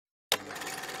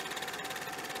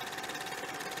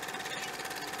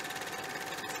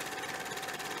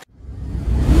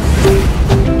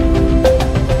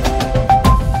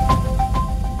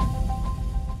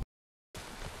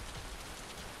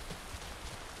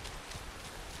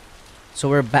So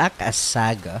we're back as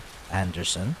Saga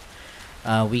Anderson.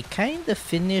 We kind of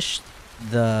finished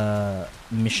the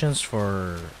missions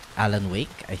for Alan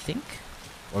Wake, I think.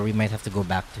 Or we might have to go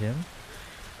back to him.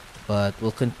 But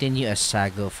we'll continue as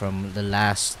Saga from the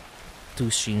last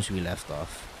 2 streams we left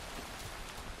off.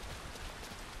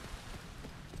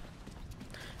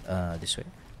 This way.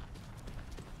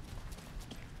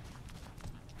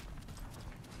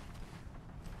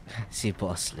 See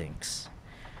boss links.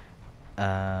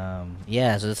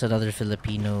 Yeah, so that's another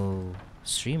Filipino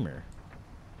streamer.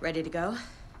 Ready to go?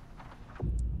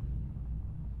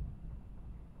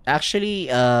 Actually,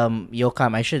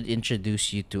 Yokam, I should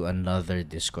introduce you to another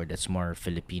Discord that's more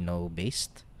Filipino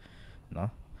based.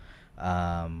 No?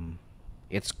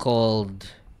 It's called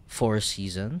 4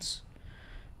 Seasons.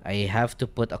 I have to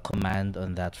put a command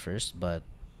on that first, but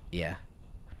yeah.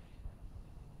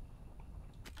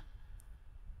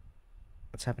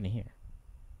 What's happening here?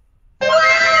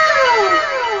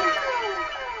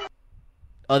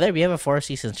 Oh, there we have a 4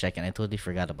 Seasons check-in. I totally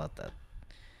forgot about that.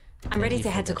 I'm ready to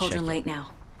head to Cauldron Lake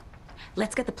now.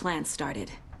 Let's get the plan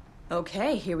started.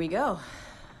 Okay, here we go.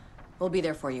 We'll be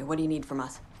there for you. What do you need from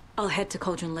us? I'll head to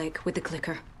Cauldron Lake with the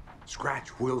clicker.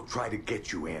 Scratch will try to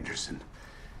get you, Anderson.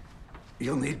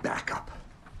 You'll need backup.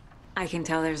 I can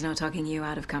tell there's no talking you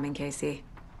out of coming, Casey.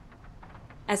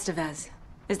 Estevez,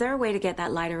 is there a way to get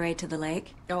that light array to the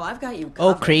lake? Oh, I've got you covered.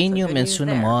 Oh, Cranium so good and news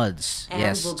Suna there. mods. And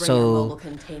Yes, we'll bring a so mobile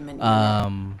containment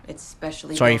unit. It's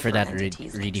specially sorry built for that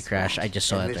entities like really crash. I Scratch. just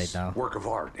saw And it right this now. work of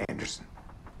art, Anderson.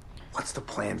 What's the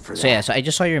plan for So that? yeah, so I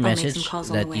just saw your I'll make some message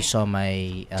calls on the that you way. saw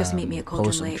my Just meet me at Cauldron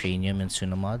post on Lake. Cranium and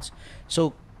Suna mods.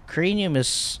 So Cranium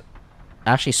is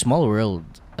actually small world.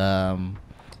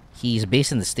 He's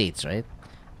based in the States, right?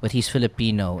 But he's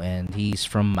Filipino and he's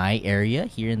from my area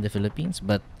here in the Philippines.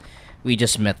 But we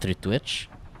just met through Twitch.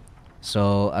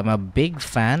 So I'm a big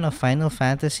fan of Final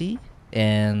Fantasy,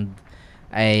 and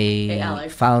I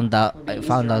Alex. found out It'll be I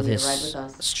found easier out when you his ride with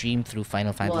us. stream through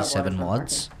Final We'll Fantasy have 7 waterfront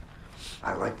mods.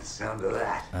 I like the sound of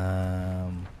that.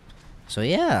 So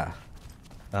yeah,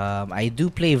 I do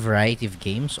play a variety of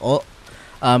games.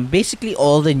 Basically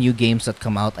all the new games that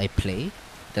come out, I play.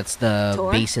 That's the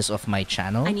Tor? basis of my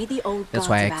channel. I need the old That's gods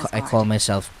why of I Asgard. call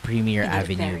myself Premier I need a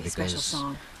Avenue, very special because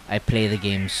song. I play the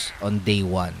games on day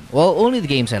 1. Well, only the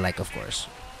games I like, of course.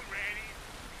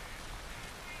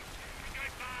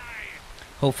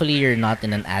 Hopefully you're not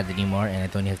in an ad anymore, and I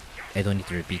don't need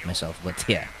to repeat myself. But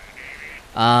yeah,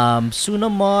 Suna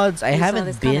mods. I You saw haven't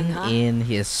this been coming, huh? in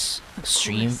his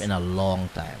stream course. in a long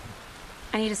time.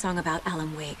 I need a song about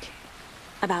Alan Wake.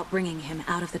 About bringing him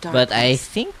out of the dark But I place.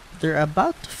 think they're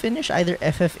about to finish either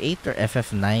FF8 or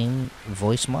FF9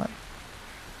 voice mod.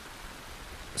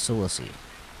 So we'll see.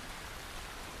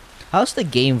 How's the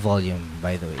game volume,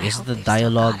 by the way? I Is hope the they've still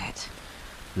dialogue got it.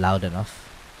 loud enough?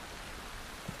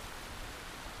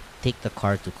 Take the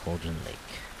car to Cauldron Lake.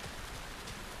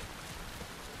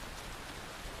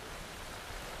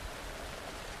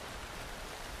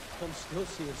 I'm still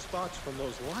seeing sparks from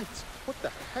those lights. What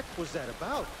the heck was that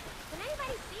about? Can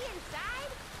anybody see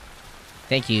inside?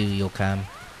 Thank you, Yokam.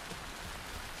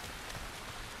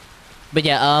 But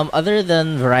yeah, other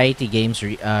than variety games,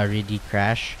 really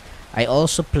crash. I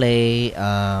also play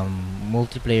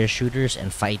multiplayer shooters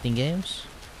and fighting games.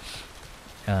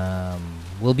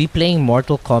 We'll be playing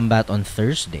Mortal Kombat on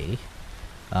Thursday.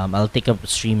 I'll take a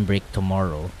stream break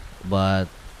tomorrow, but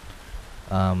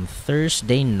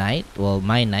Thursday night, well,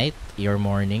 my night, your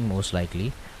morning, most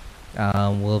likely.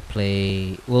 We'll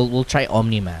play. We'll try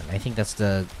Omni-Man. I think that's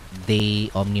the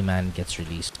day Omni-Man gets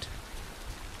released.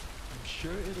 I'm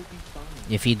sure it'll be fine.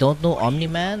 If you don't know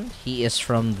Omni-Man, he is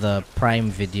from the Prime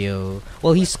Video.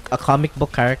 Well, he's a comic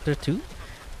book character too,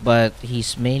 but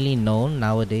he's mainly known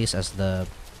nowadays as the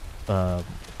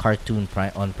cartoon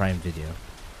on Prime Video.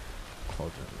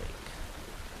 Cauldron Lake.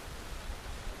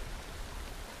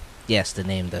 Yes, the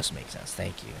name does make sense.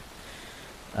 Thank you.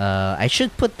 I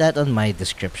should put that on my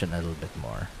description a little bit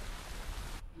more.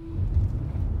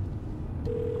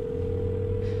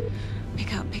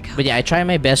 Pick up, pick up. But yeah, I try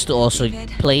my best to also David,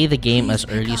 play the game please as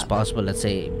pick early as up. possible. Let's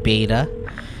say beta,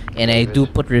 and I do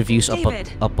put reviews up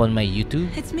David. on my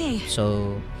YouTube. It's me.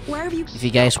 So Where have you... if you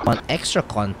guys want extra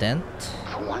content,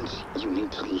 For once, you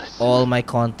need to listen. all my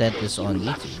content is on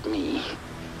YouTube, Me.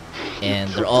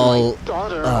 and they're all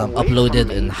Daughter, away uploaded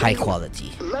from in me. high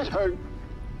quality. Let her.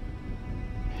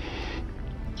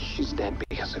 She's dead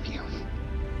because of you.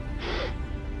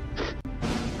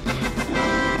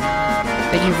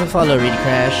 Thank you for the follow, Really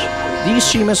Crash. Do you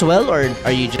stream as well, or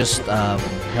are you just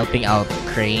helping out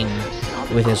Crane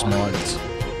with his mods?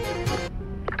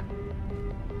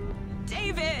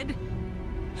 David!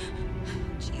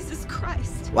 Jesus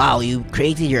Christ. Wow, you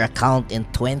created your account in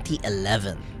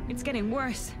 2011. It's getting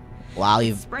worse. Wow,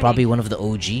 you're Spreading. probably one of the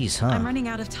OGs, huh? I'm running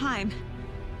out of time.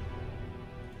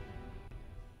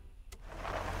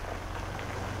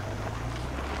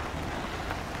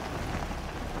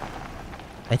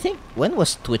 I think, when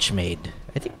was Twitch made?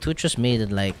 I think Twitch was made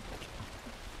in like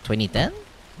 2010?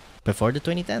 Before the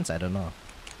 2010s? I don't know.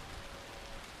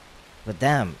 But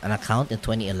damn, an account in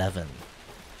 2011.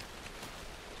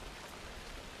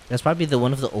 That's probably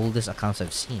one of the oldest accounts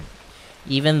I've seen.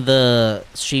 Even the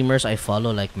streamers I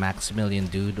follow, like Maximilian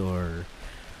Dude or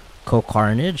Co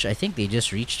Carnage, I think they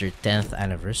just reached their 10th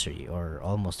anniversary, or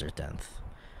almost their 10th.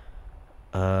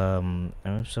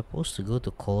 I'm supposed to go to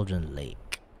Cauldron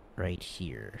Lake right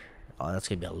here. Oh, that's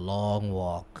gonna be a long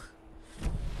walk.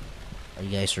 Are you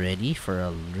guys ready for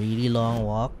a really long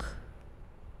walk?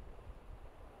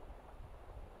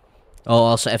 Oh,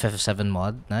 also FF7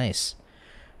 mod. Nice.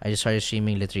 I just started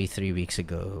streaming literally 3 weeks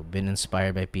ago. Been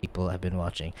inspired by people I've been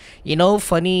watching. You know,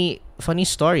 funny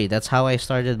story. That's how I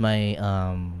started my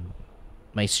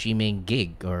my streaming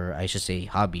gig, or I should say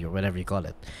hobby, or whatever you call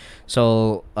it.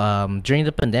 So during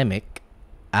the pandemic,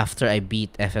 after I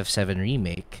beat FF7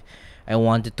 Remake, I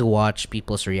wanted to watch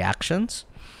people's reactions.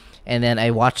 And then I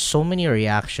watched so many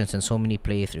reactions and so many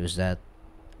playthroughs that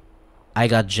I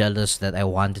got jealous that I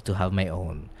wanted to have my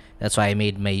own. That's why I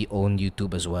made my own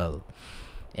YouTube as well.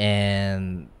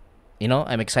 And, you know,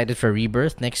 I'm excited for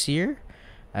Rebirth next year.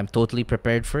 I'm totally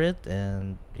prepared for it.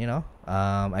 And, you know,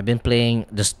 I've been playing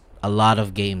just a lot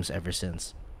of games ever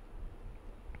since.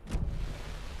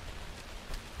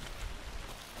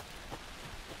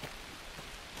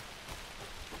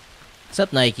 What's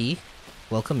up, Nike?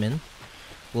 Welcome in.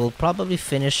 We'll probably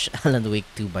finish Alan Wake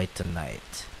 2 by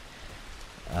tonight.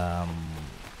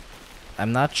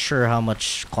 I'm not sure how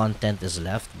much content is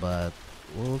left, but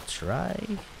we'll try.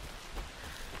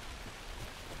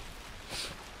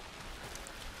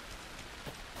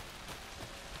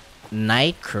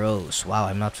 Night Crows. Wow,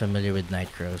 I'm not familiar with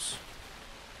Night Crows.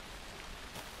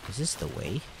 Is this the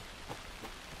way?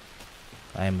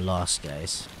 I'm lost,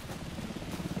 guys.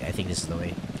 Yeah, I think this is the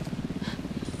way.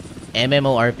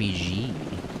 MMORPG.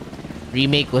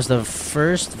 Remake was the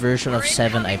first version of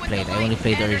 7 I played. I only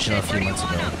played the original a few months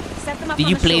ago. Did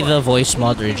you play the voice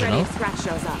mod original?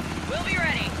 We'll be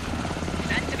ready.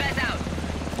 Out.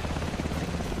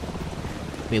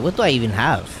 Wait, what do I even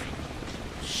have?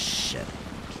 Shit.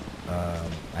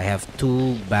 I have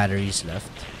 2 batteries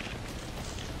left.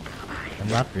 I'm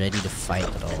not ready to fight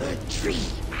at all. Wait.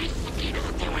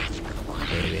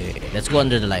 Let's go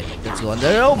under the light. Let's go under.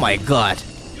 Oh my god!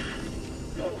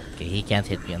 Okay, he can't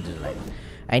hit me under the light.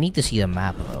 I need to see the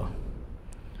map though.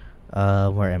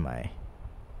 Where am I?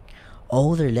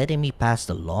 Oh, they're letting me pass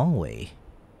the long way.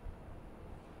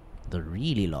 The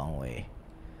really long way.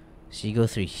 So you go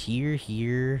through here.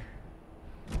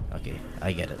 Okay,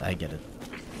 I get it.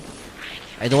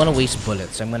 I don't want to waste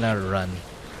bullets. I'm gonna run.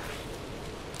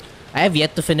 I have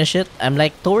yet to finish it. I'm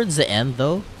like towards the end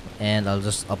though, and I'll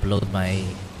just upload my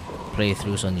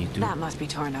playthroughs on YouTube. That must be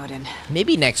Tornodin.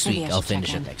 Maybe next Maybe week I I'll should finish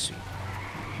check it in. next week.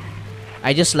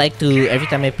 I just like to, every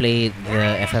time I play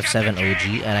the FF7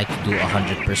 OG, I like to do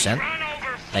 100%.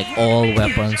 Like all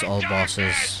weapons, all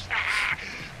bosses.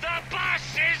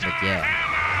 But yeah.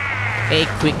 Hey,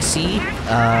 Quick C,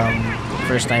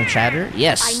 first time chatter.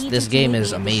 Yes, this game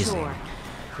is amazing.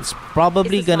 It's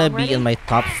probably gonna be in my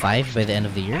top 5 by the end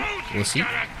of the year. We'll see.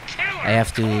 I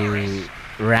have to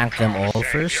rank them all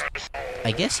first.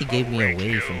 I guess he gave me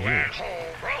away from here.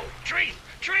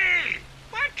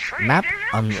 Map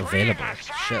unavailable.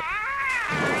 Shit.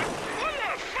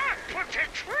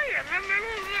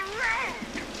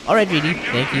 Alright, really.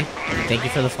 Thank you. Thank you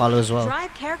for the follow as well.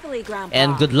 Drive carefully, Grandpa.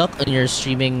 And good luck on your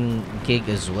streaming gig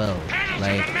as well.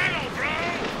 Like,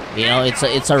 you know,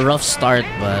 it's a rough start,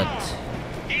 but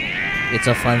it's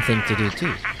a fun thing to do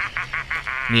too.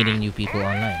 Meeting new people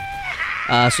online.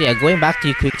 So yeah, going back to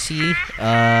you, Quixie,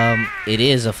 it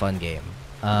is a fun game.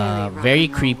 Very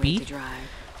creepy,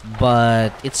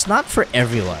 but it's not for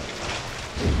everyone.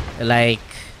 Like,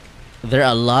 there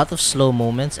are a lot of slow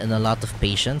moments and a lot of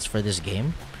patience for this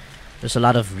game. There's a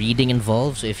lot of reading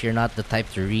involved, so if you're not the type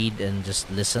to read and just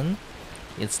listen,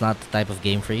 it's not the type of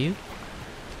game for you.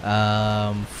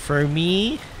 For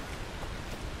me,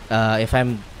 if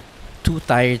I'm too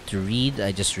tired to read,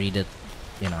 I just read it,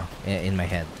 you know, in my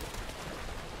head.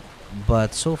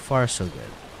 But so far, so good.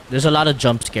 There's a lot of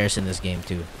jump scares in this game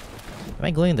too. Am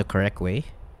I going the correct way?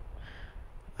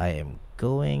 I am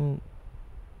going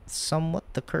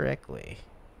somewhat the correct way.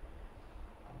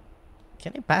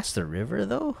 Can I pass the river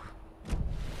though?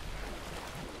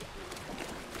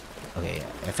 Okay,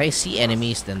 if I see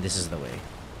enemies, then this is the way.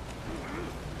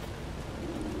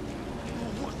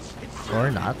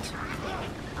 Or not.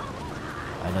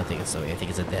 I don't think it's the way. I think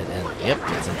it's a dead end. Yep,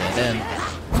 it's a dead end.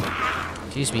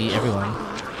 Excuse me, everyone.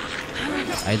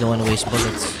 I don't want to waste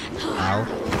bullets. Ow.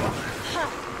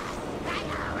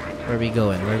 Where are we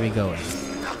going? Where are we going?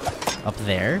 Up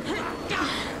there?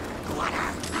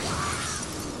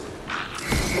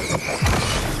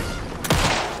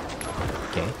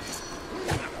 Okay.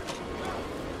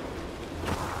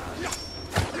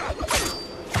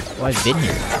 Oh, I've been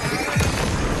here.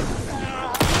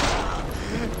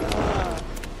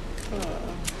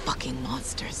 Fucking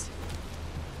monsters.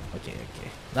 Okay, okay.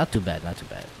 Not too bad, not too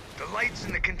bad. The lights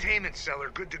in the containment cell are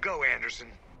good to go, Anderson.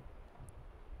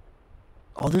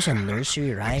 Oh, there's a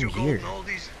nursery rhyme Two here. golden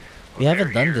oldies? We Well,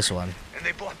 haven't they're done here, this one. And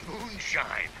they bought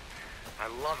moonshine. I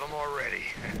love them already.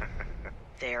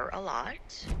 They're a lot.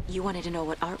 You wanted to know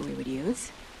what art we would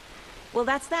use? Well,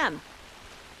 that's them.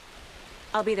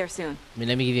 I'll be there soon. I mean,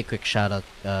 let me give you a quick shout out,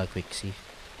 quick see.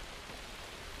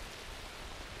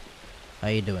 How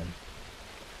you doing?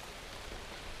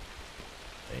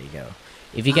 There you go.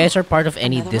 If you guys are part of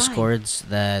any another rhyme. discords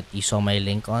that you saw my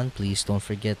link on, please don't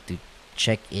forget to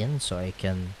check in so I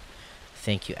can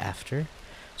thank you after.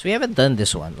 So we haven't done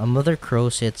this one. A mother crow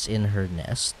sits in her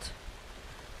nest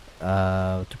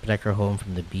to protect her home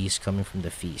from the beast coming from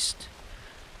the feast.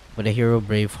 But a hero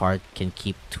brave heart can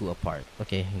keep two apart.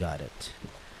 Okay, got it.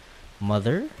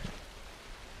 Mother.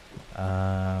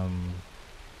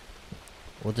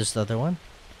 What is the other one?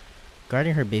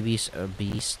 Guarding her babies, a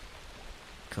beast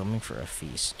coming for a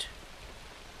feast.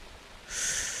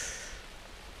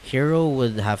 Hero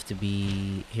would have to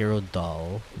be hero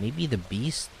doll. Maybe the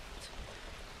beast.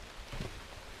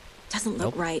 Doesn't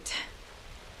Nope. look right.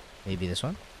 Maybe this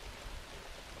one.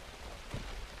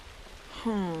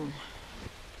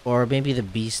 Or maybe the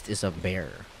beast is a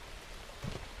bear.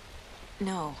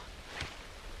 No.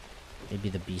 Maybe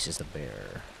the beast is the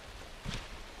bear.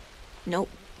 Nope.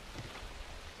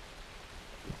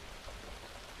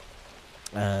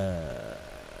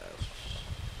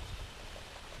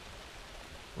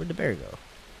 Where'd the bear go?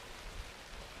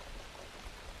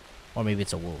 Or maybe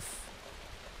it's a wolf.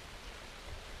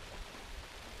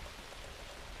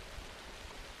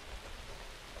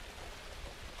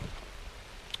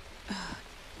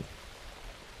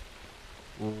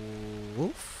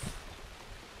 Wolf?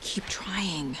 Keep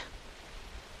trying.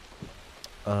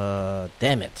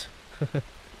 Damn it.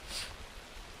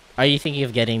 Are you thinking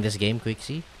of getting this game,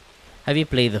 Quixie? Have you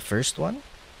played the first one?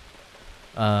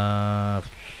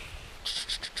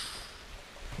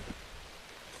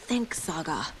 Think,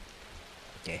 Saga.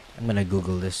 Okay, I'm gonna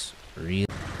Google this real.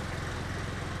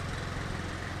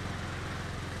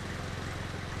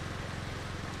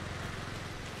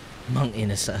 Mang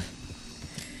Inasa.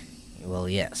 Well,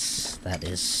 yes, that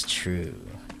is true.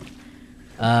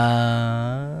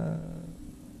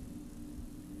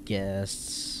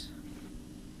 Guess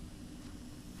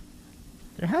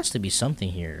there has to be something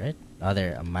here, right? Oh,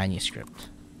 there, a manuscript.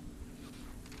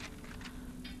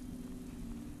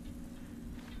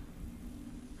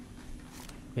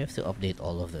 We have to update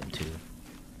all of them too.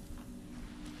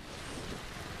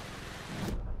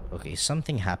 Okay,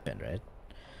 something happened, right?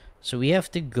 So we have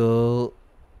to go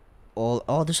all.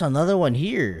 Oh, there's another one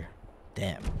here.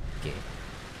 Damn. Okay,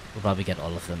 we'll probably get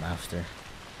all of them after.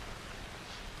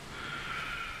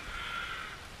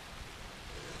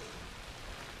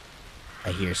 I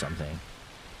hear something.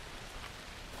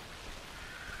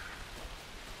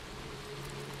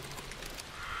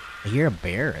 I hear a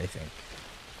bear, I think.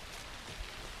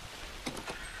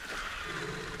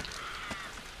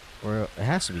 Or it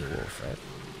has to be a wolf, right?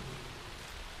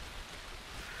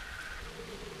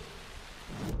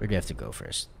 Where do you have to go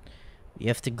first? You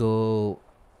have to go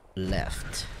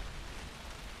left.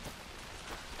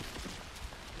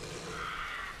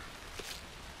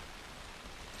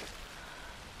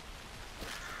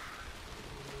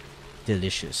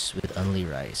 Delicious with only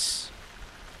rice.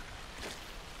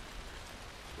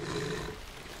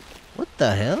 What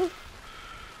the hell?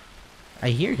 I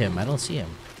hear him. I don't see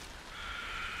him.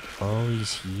 Oh,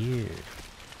 he's here.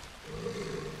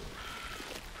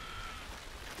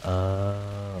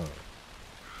 Oh.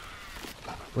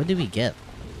 What did we get?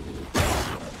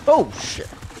 Oh, shit.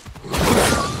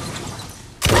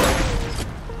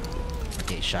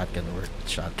 Okay, shotgun worked.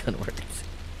 Shotgun worked.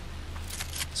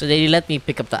 So they let me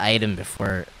pick up the item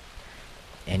before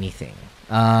anything.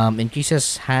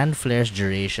 Increases hand flare's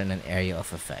duration and area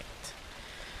of effect.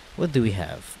 What do we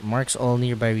have? Marks all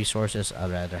nearby resources.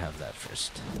 I'd rather have that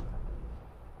first.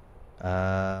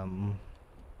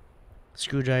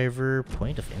 Screwdriver,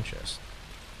 point of interest.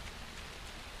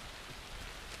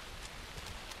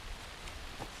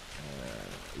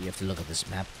 You have to look at this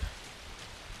map.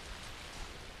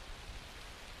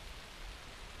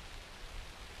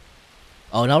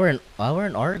 Oh, now we're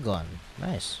in Oregon.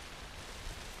 Nice.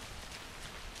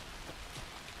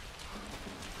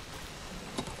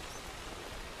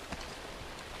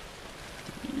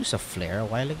 Did you use a flare a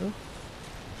while ago?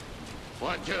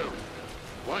 1, 2.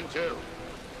 1, 2.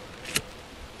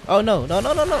 Oh no! No!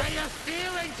 No! No! No! How you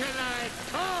feeling tonight,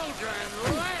 Cauldron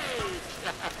Lake?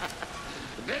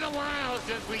 Been a while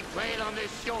since we played on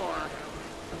this shore.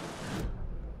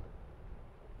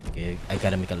 Okay, I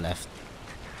gotta make a left.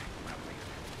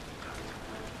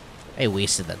 I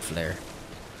wasted that flare.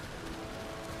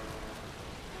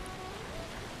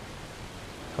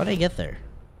 How'd I get there?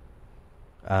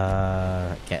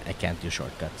 I can't do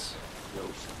shortcuts.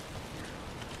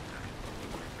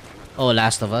 Oh,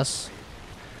 Last of Us.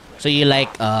 So you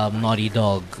like Naughty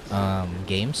Dog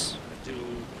games?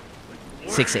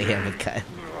 6 a.m. with Kyle.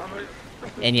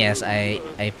 And yes, I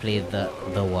played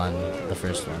the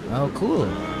first one. Oh, cool.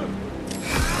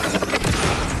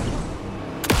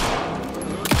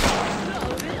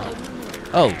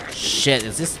 Oh shit!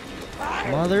 Is this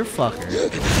motherfucker?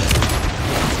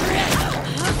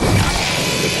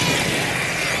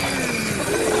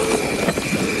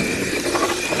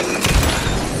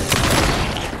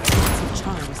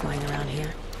 Charms lying around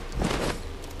here.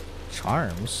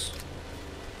 Charms?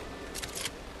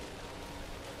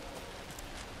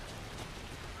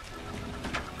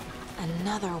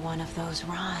 Another one of those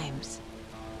rhymes.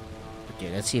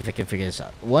 Okay, let's see if I can figure this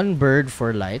out. 1 bird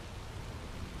for light.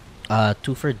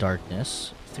 2 for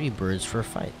darkness. 3 birds for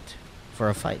fight. For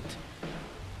a fight.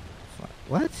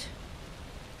 What?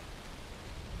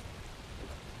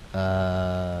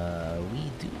 We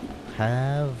do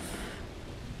have...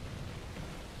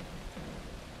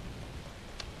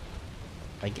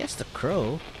 I guess the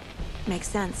crow. Makes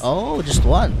sense. Oh, just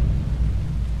 1.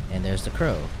 And there's the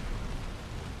crow.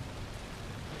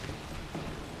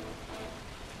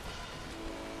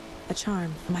 A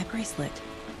charm for my bracelet.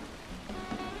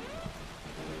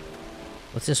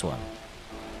 What's this one?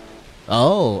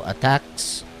 Oh,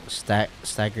 attacks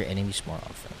stagger enemies more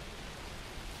often.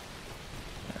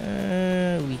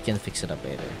 We can fix it up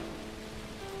later.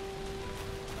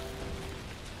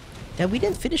 Yeah, we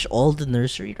didn't finish all the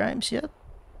nursery rhymes yet.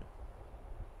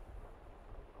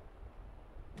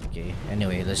 Okay,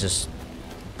 anyway, let's just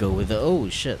go with the... Oh,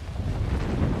 shit.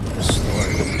 The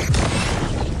story.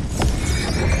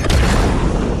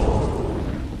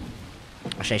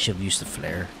 Actually, I should have used the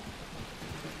flare.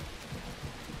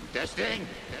 Testing.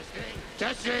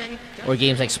 Testing. Or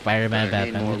games like Spider-Man,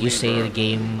 Batman. Would you say the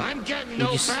game... I'm getting Would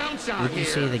no you, bounce out would you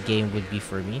say here. the game would be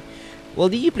for me? Well,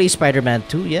 did you play Spider-Man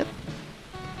 2 yet?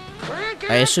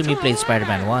 I assume you played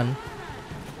Spider-Man 1.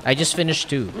 I just finished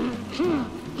 2.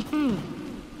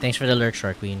 Thanks for the alert,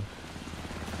 Shark Queen.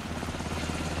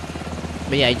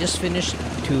 But yeah, I just finished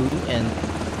 2, and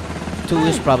 2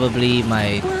 is probably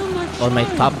my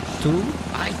top 2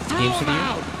 games of the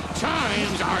year.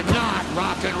 Times are not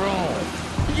rock and roll.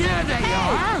 Yeah, they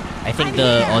are. I think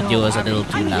the audio is a little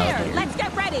too loud. Let's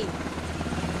get ready.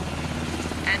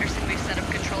 Anderson, we've set up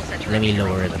control center. Let me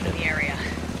lower it a in bit. the area.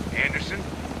 Anderson,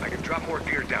 I can drop more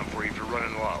gear down for you if you're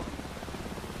running low.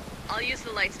 I'll use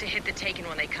the lights to hit the Taken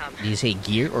when they come. Do you say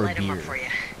gear or Light 'em beer? up for you.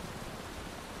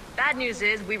 Bad news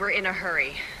is we were in a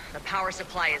hurry. The power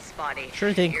supply is spotty.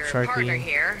 Sure thing, Your Shark partner Queen.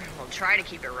 here will try to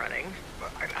keep it running.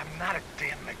 But I'm not a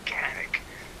damn mechanic.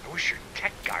 I wish your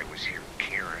tech guy was here,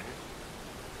 Karen.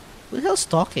 Who the hell's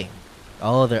talking?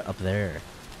 Oh, they're up there.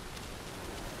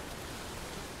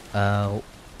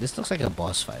 This looks like a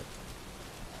boss fight.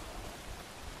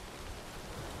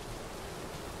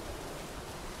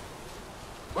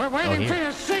 We're waiting for here.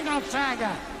 your signal,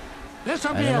 Saga. This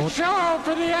will I be don't know a what- show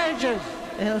for the ages.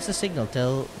 The hell is the signal?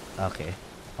 Tell... Okay.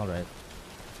 Alright.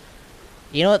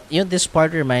 You know what? This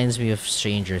part reminds me of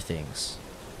Stranger Things.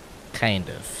 Kind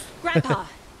of. Grandpa,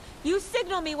 you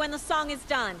signal me when the song is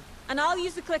done, and I'll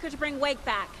use the clicker to bring Wake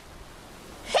back.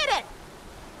 Hit it!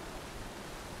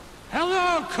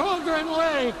 Hello, Cauldron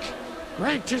Lake.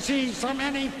 Great to see so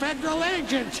many federal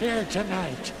agents here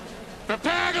tonight.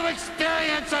 Prepare to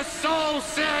experience a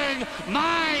soul-searing,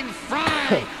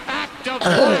 mind-frying act of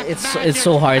black It's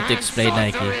so hard to magic explain, and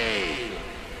Nike. sorcery.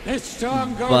 This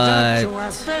song goes But- out to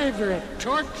our favorite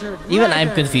tortured Even I'm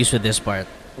writer. confused with this part.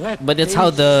 Let But it's how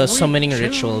these the sweet summoning tunes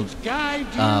ritual guide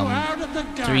you out of the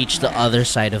to reach the darkness. other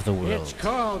side of the It's world.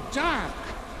 called Dark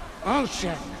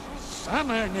Ocean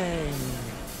Summoning.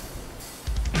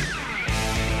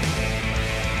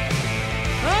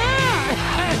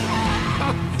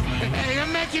 Hey, you're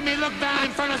making me look bad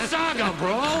in front of Saga,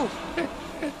 bro.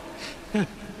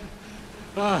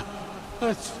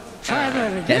 Let's try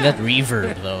that again. Damn, that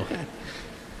reverb though.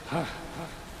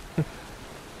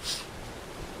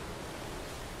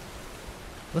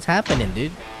 What's happening,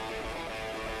 dude?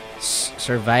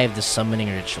 Survive the summoning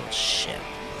ritual. Shit.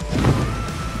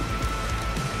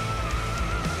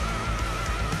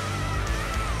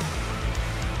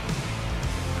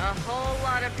 A whole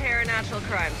lot of paranatural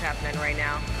crimes happening right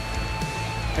now.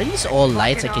 Are these all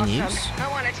lights I Fucking can awesome. use? I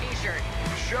want a t-shirt.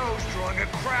 The show's drawing a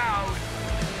crowd.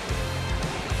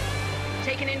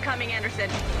 Take an incoming, Anderson.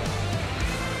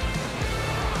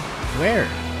 Where?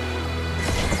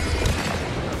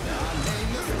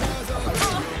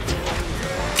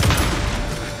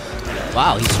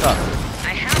 Wow, he's struck.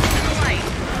 I have him in the light.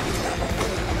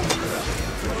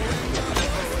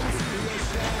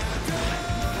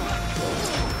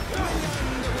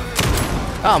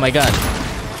 Oh my god.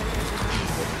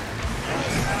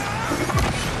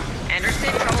 Anderson,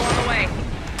 trouble on the way.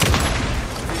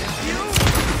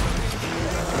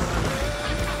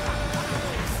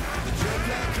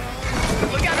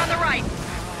 Look out on the right.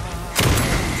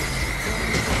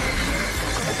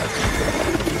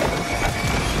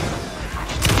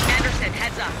 Anderson,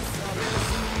 heads up.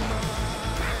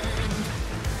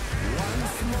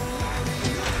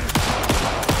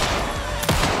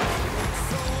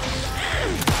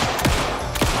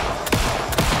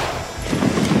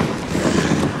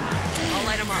 I'll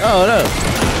light him up. Oh no.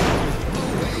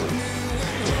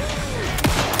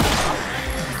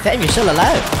 Damn, you're still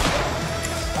alive.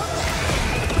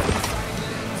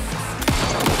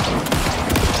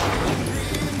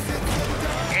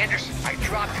 Anderson, I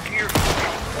dropped gear.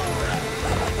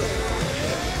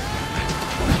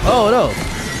 Oh no.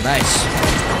 Nice.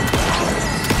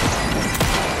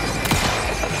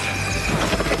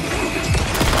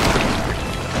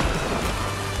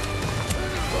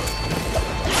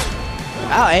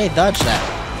 Ow, hey, dodge that.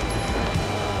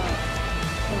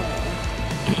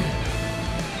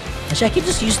 Actually, I can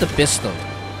just use the pistol.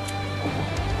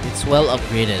 It's well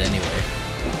upgraded anyway.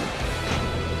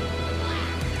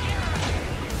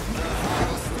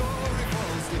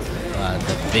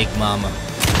 The big mama.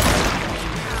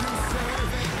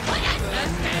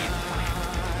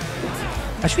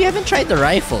 Actually, we haven't tried the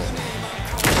rifle.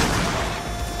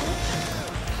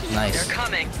 Nice. They're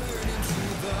coming.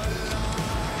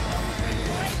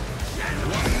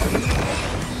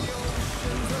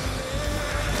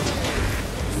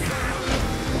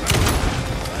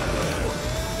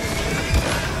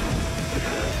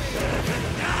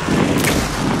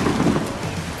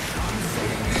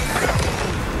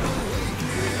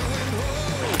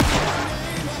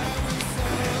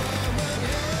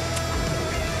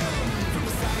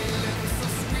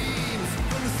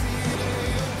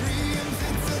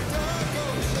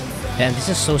 Damn, this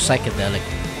is so psychedelic.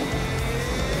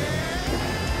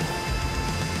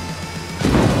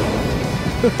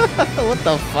 What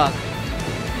the fuck?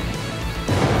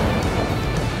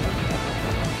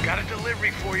 Got a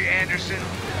delivery for you, Anderson.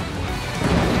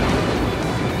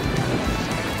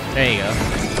 There you go.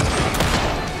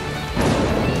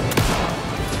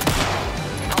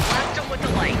 I'll blast him with the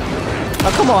light.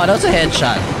 Oh, come on, that was a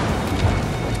headshot.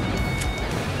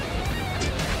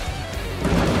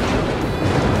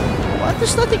 What?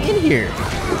 There's nothing in here.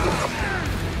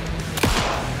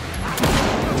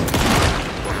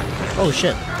 Oh,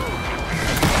 shit.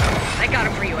 I got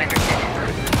him for you, Anderson.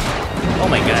 Oh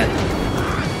my god.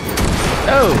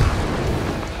 Oh!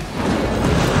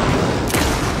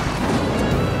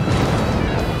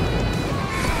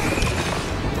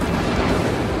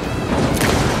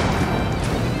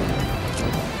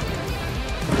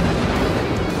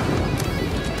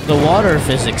 The water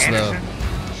physics, though.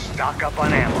 Anderson, stock up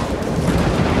on ammo.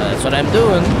 That's what I'm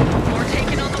doing. More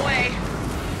taken on the way.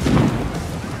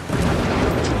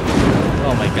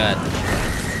 Oh my god.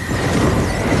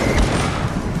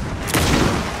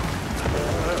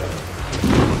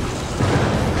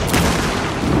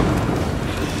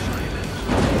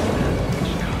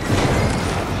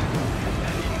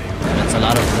 That's a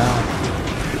lot of now.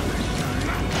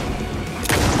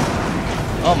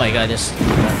 Oh my god, that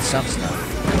sucks now.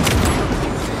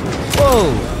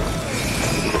 Whoa!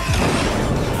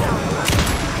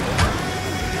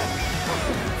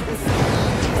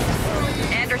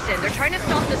 Anderson, they're trying to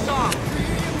stop the song.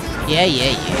 Yeah. Hey,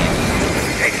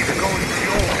 you're going for the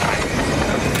old guy.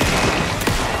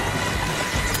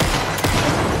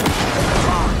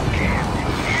 Oh,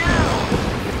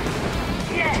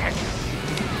 yes.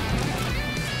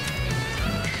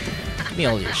 Give me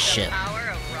all your shit. Power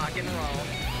of rock and roll.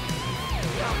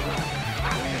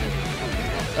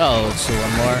 Oh, let's do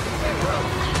one more.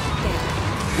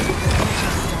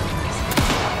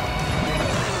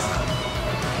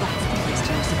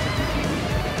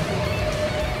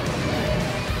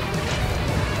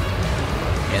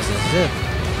 is it?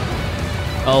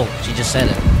 Oh, she just said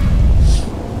it.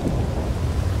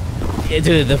 Yeah,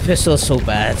 dude, the pistol's so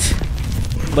bad.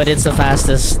 But it's the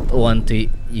fastest one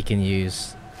you can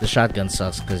use. The shotgun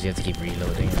sucks because you have to keep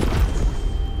reloading.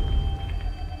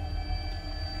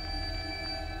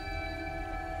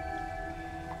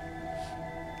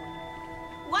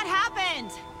 What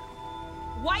happened?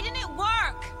 Why didn't it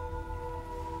work?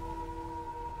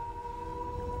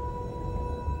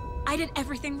 I did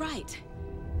everything right.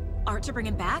 Art to bring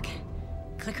him back?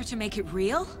 Clicker to make it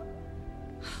real?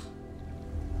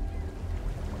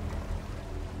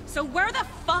 So where the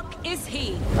fuck is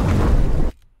he?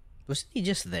 Wasn't he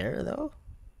just there though?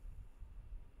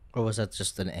 Or was that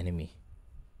just an enemy?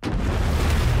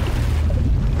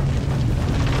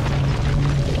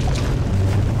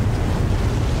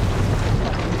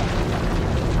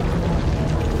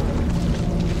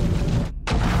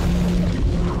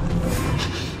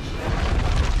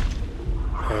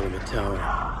 Parliament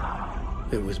Tower.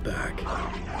 It was back.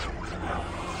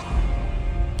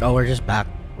 Oh, we're just back.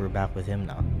 We're back with him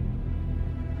now.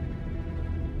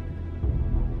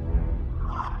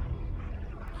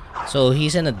 So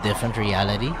he's in a different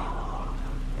reality,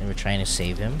 and we're trying to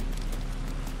save him.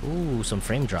 Ooh, some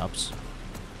frame drops.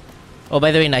 Oh,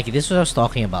 by the way, Nike, this is what I was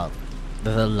talking about.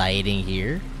 The lighting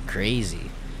here, crazy.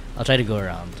 I'll try to go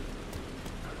around,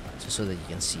 just so that you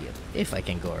can see it. If I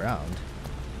can go around.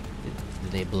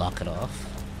 Did they block it off?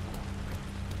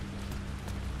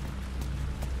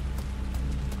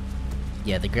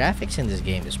 Yeah, the graphics in this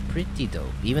game is pretty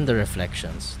dope. Even the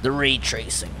reflections, the ray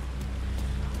tracing.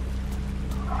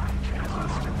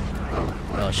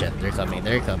 Oh shit, they're coming,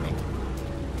 they're coming.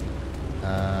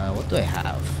 What do I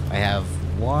have? I have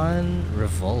one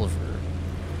revolver,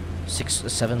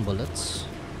 7 bullets,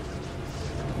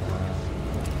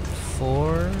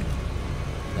 4,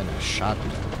 then a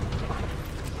shotgun.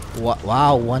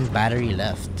 Wow, 1 battery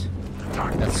left.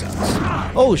 That sucks.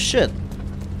 Oh shit!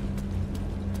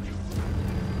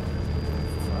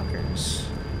 Fuckers.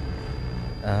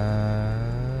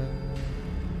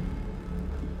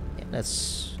 Yeah,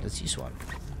 let's use one.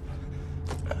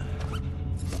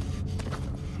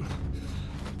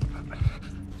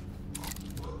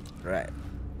 Right,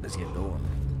 let's get going.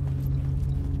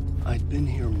 I'd been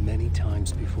here many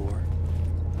times before.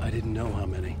 I didn't know how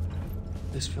many.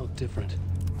 This felt different,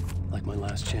 like my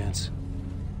last chance,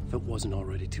 if it wasn't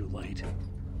already too late.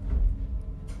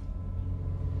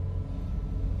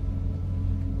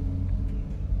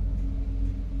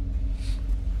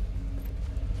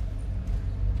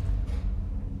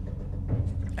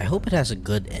 I hope it has a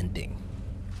good ending,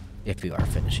 if we are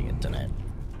finishing it tonight.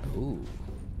 Ooh.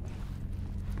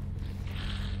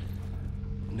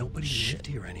 Nobody lived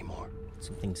here anymore.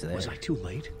 Something's there. Was I too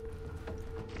late?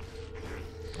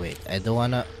 Wait, I don't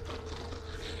wanna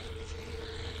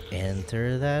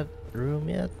enter that room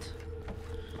yet.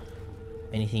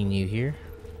 Anything new here?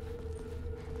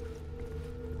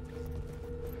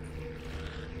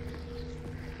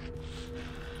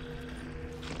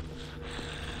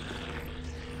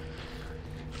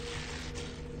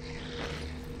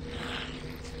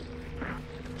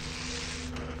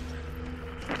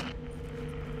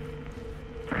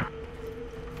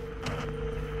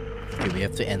 Okay, we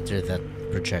have to enter that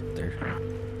projector.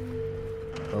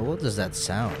 But what does that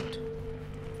sound?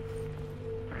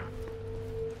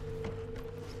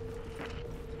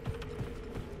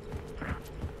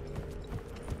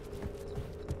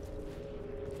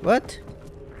 What?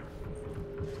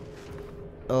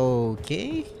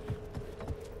 Okay.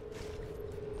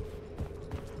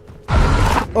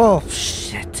 Oh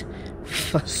shit.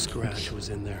 Scratch was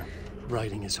in there,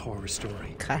 writing his horror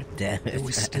story. God damn it. There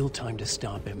was still time to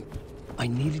stop him. I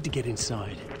needed to get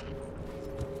inside.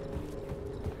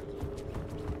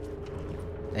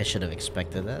 I should have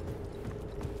expected that.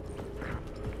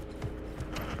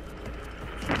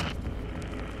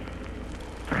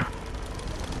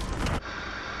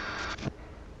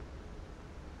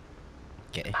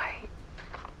 Okay.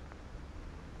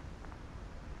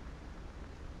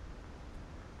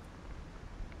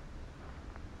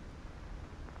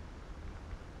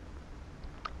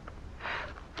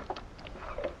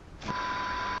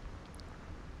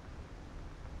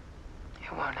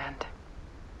 It won't end.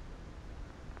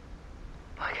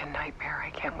 Like a nightmare I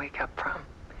can't wake up from.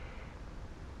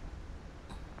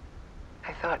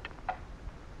 I thought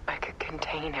I could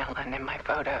contain Ellen in my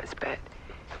photos, but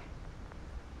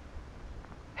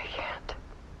I can't.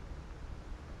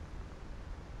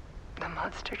 The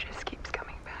monster just keeps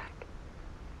coming back.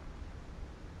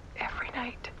 Every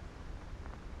night.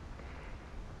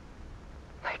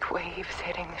 Like waves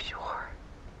hitting the shore.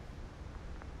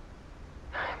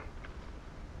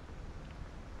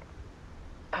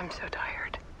 I'm so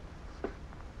tired.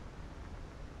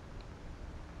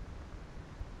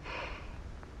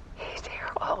 He's here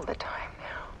all the time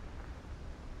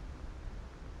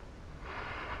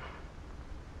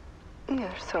now.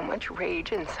 There's so much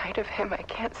rage inside of him, I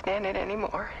can't stand it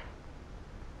anymore.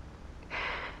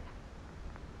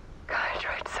 God, I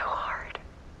tried so hard.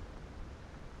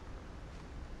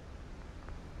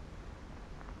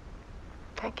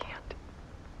 I can't.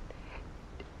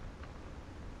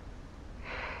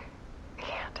 I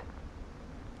can't.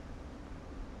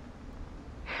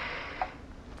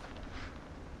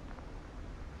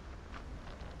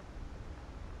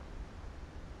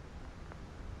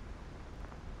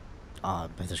 Oh,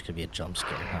 but there's gonna be a jump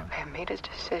scare, huh? I have made a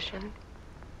decision.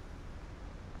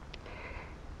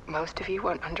 Most of you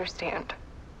won't understand.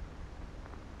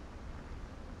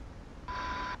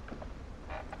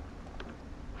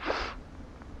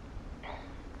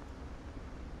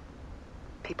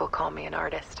 People call me an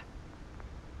artist,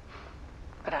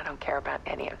 but I don't care about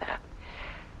any of that.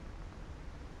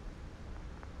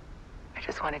 I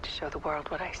just wanted to show the world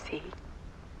what I see.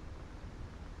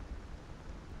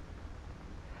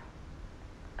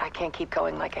 I can't keep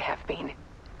going like I have been.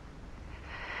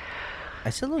 I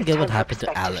still don't get what happened to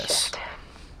Perspective Alice. shift.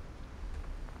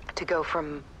 To go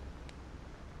from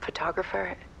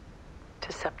photographer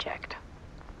to subject.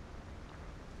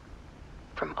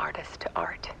 From artist to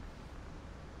art.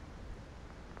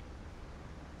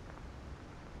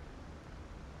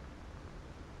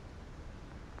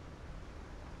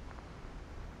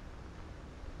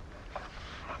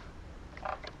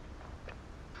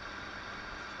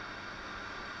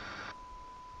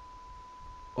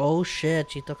 Oh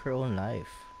shit, she took her own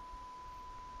life.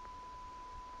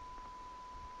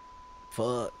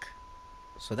 Fuck.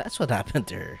 So that's what happened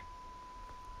to her.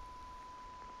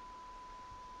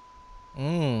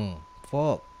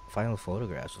 Fuck. Final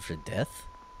photographs of her death?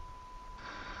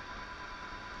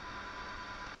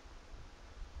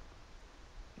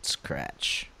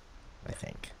 Scratch, I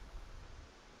think.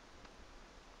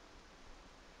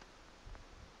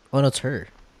 Oh no, it's her.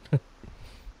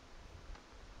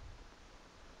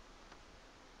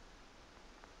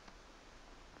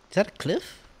 Is that a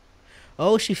cliff?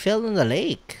 Oh, she fell in the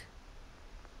lake.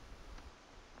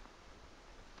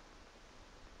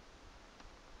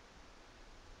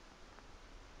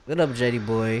 What up, Jetty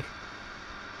boy?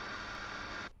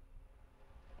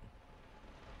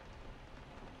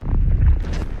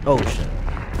 Oh shit.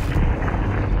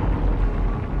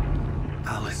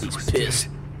 Alice was pissed.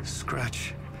 dead.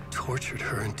 Scratch tortured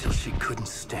her until she couldn't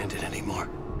stand it anymore.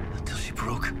 Until she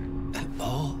broke. And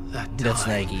all that time, That's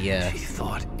Nike, yeah. she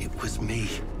thought it was me.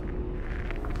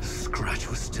 Scratch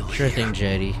was still Sure here. thing,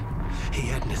 Jetty. He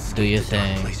hadn't escaped Do your the dark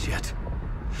thing. place yet.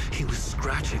 He was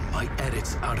scratching my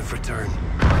edits out of return.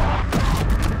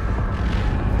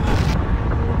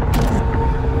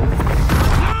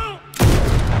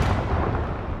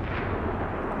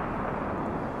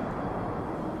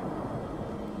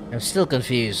 I'm still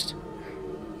confused.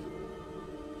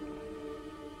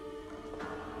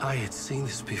 I had seen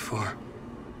this before.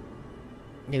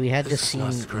 Yeah, we had This this is scene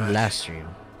not in Scratch. last stream.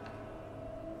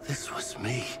 This was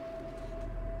me.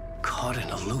 Caught in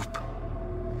a loop.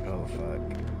 Oh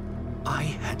fuck. I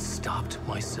had stopped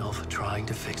myself trying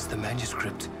to fix the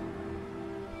manuscript.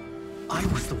 I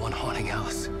was the one haunting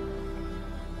Alice.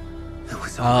 It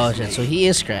was Oh always shit, me. so he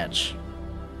is Scratch.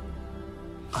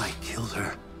 I killed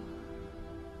her.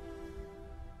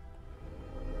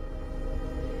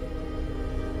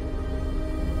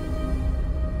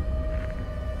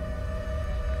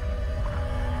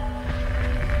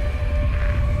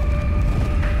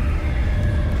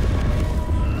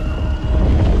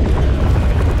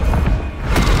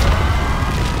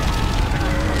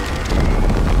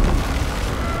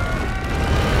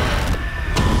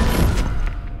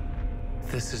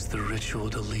 This is the ritual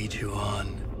to lead you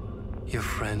on. Your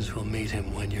friends will meet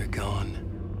him when you're gone.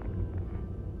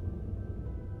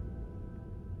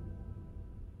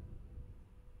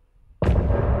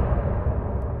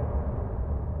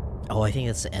 Oh, I think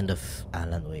that's the end of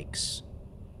Alan Wake's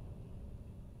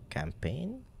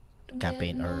campaign?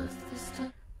 Campaign or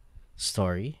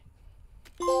story.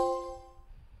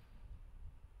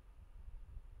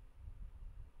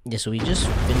 Yeah, so we just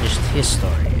finished his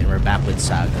story and we're back with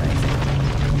Saga, I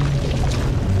think.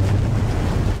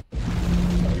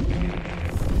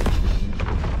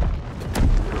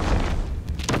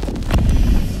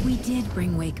 We did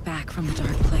bring Wake back from the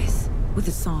dark place with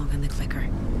the song and the clicker.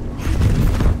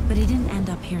 But he didn't end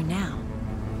up here now.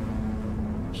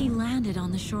 He landed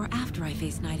on the shore after I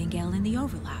faced Nightingale in the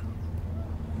overlap.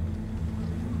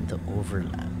 The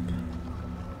overlap.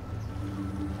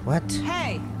 What?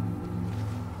 Hey!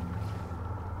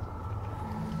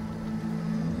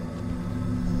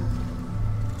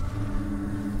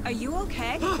 Are you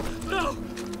okay? No!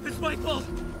 It's my fault!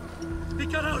 He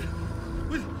got out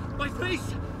with my face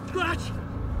scratch!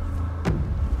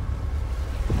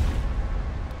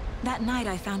 That night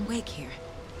I found Wake here.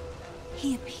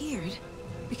 He appeared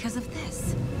because of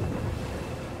this.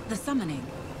 The summoning.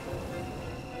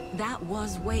 That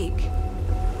was Wake.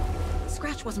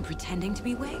 Scratch wasn't pretending to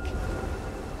be Wake.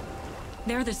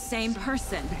 They're the same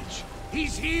person.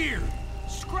 He's here!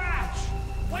 Scratch!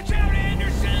 Watch out,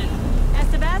 Anderson!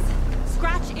 Estevez,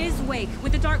 Scratch is Wake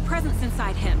with the dark presence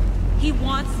inside him. He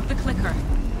wants the clicker.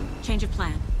 Change of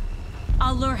plan.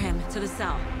 I'll lure him to the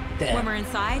cell. Damn. When we're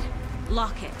inside,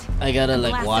 lock it. I gotta And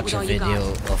like blast it watch with a all you got.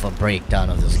 video of a breakdown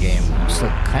of this game. I'm still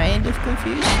kind of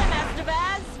confused.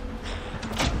 Estevez!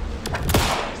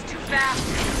 He's too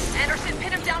fast. Anderson,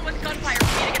 pin him down with gunfire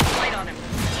for me to get the light on him.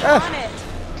 Ah. On it!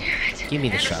 Damn it. Give me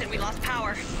the Anderson, shot. we lost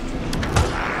power.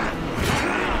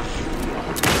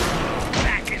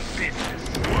 Back in business.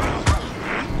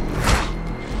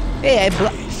 Hey,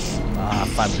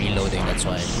 if I'm reloading, that's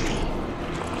why.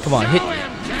 Come on, hit.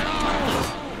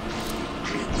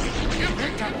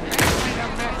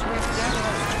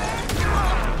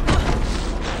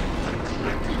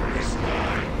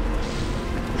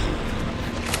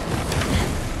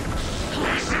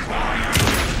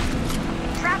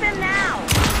 Trap him now!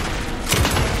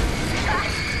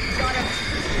 Got him.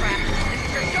 Crap. This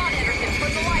is your shot, Anderson.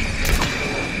 Put the light.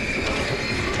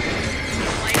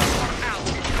 Lights are out.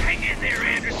 Hang in there,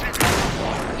 Anderson.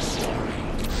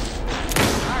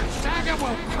 Our saga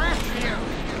will crush you.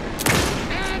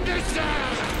 Anderson!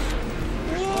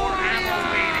 More ammo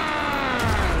waiting.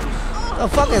 What the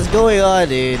fuck is going on,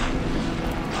 dude?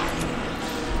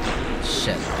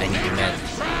 Shit, I need your med.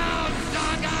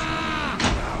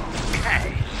 Okay,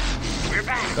 we're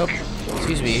back. Oh,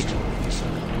 excuse me.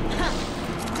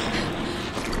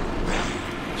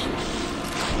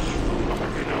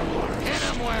 Hit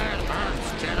him where it hurts,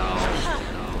 kiddo.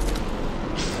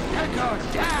 You go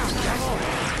down, devil.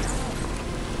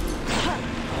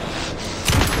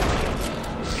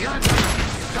 You're gonna be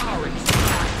sorry,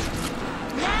 Scratch.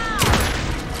 Now!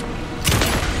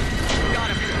 Got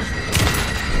him.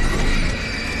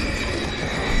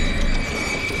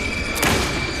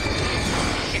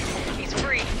 He's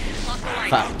free. Lost the light.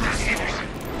 Fuck. Anderson,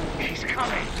 he's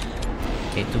coming.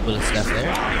 Okay, 2 bullets left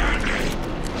there.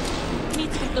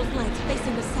 Need to get those lights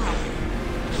facing the south.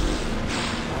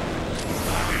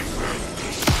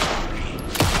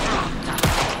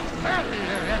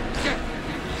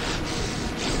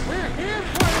 We're here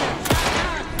for you.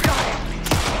 Got him.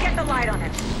 Get the light on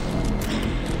him.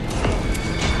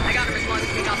 I got him as long as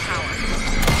we got power.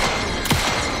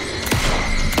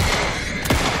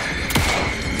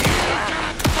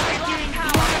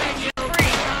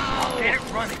 I'll get it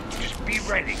running. Just be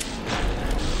ready.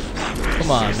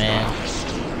 Come on, man.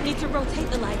 Need to rotate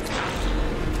the lights.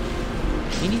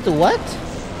 You need to what?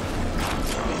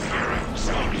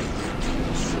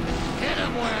 Hit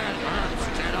him where it hurts,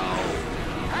 kiddo.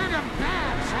 Hurt him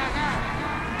bad, Saga.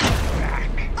 Back.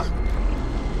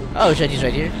 Oh shit, he's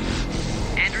right here.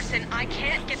 Anderson, I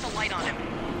can't get the light on him.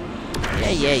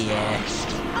 Yeah.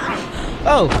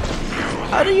 Oh!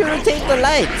 How do you rotate the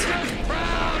light?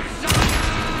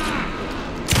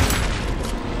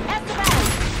 Estevez!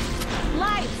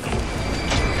 Lights!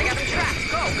 I got him trapped.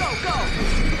 Go, go, go.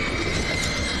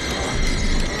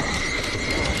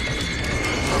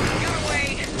 Got away.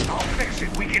 I'll fix it.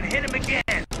 We can hit him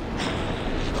again.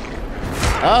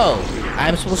 Oh,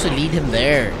 I'm supposed to lead him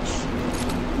there.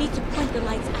 Need to point the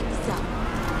lights at the south.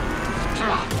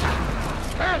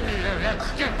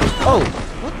 Oh,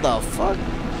 what the fuck?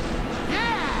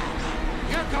 Yeah!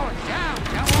 You're going down,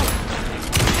 devil!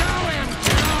 Show him,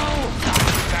 kiddo!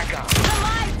 Back up. The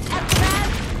lights,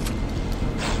 Estevez!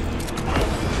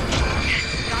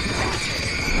 Got the bastard.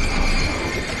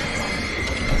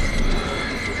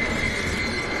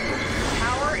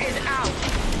 Power is out.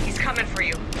 He's coming for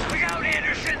you. Look out,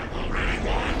 Anderson!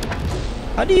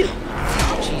 How do you...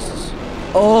 Jesus.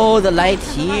 Oh, the light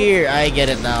here. I get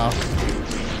it now.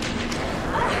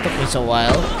 Took me so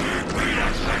while.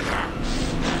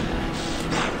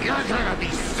 You're gonna be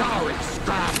sorry,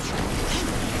 Scratch.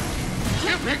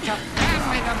 You picked a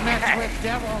family to mess with,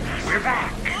 devil. We're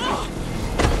back.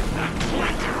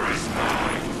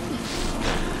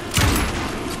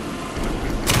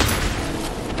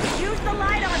 Use the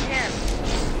light on him.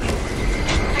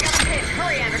 I got the pin.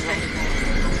 Hurry, Anderson.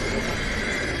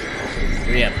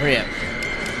 Hurry up.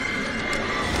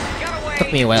 Got away.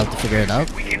 Took me a while to figure it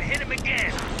out. We can hit him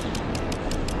again.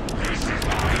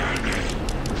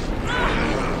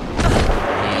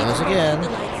 There he goes again.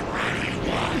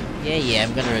 Yeah,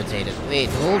 I'm gonna rotate it. Wait,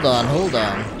 hold on.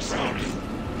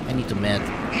 I need to med.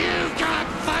 You've got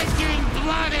Viking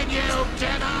blood in you,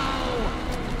 kiddo!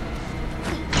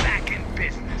 Back in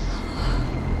business.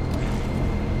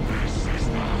 This is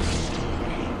the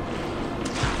story.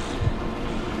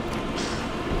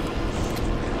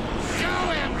 Show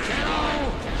him, kiddo!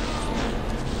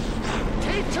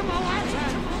 Teach him a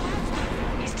lesson!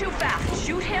 He's too fast.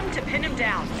 Shoot him to pin him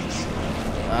down.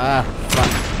 Ah,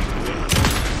 fuck.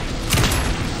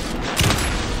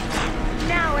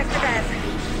 Now, Estevez.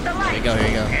 The light. Here you go, here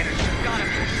you go. Anderson got him.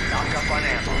 Knock up on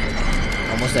ammo.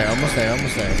 Almost there, almost there,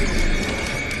 almost there.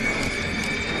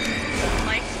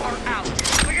 Lights are out.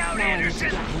 Look out, Anderson!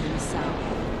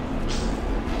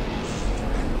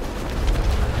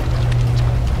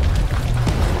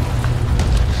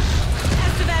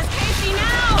 Estevez, Casey,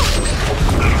 now!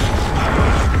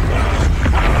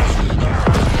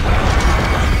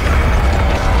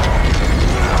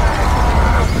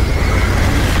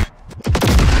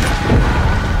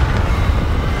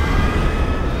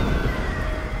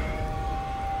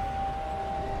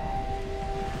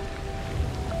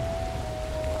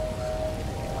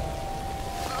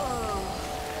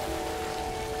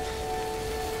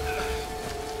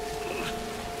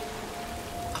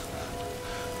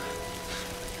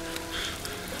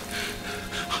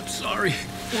 I'm sorry.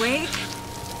 Wake?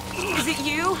 Is it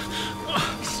you?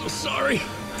 I'm so sorry.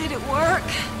 Did it work?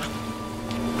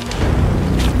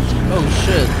 Oh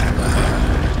shit.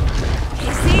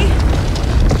 Casey?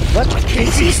 What?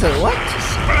 Casey said what?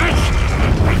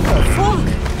 Oh fuck.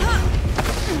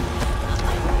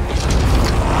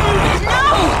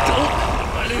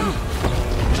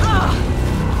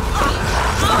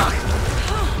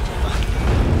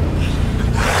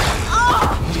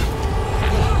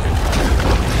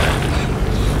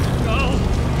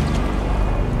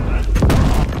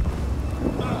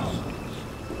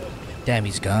 Damn,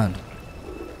 he's gone.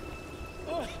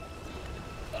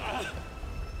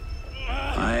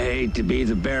 I hate to be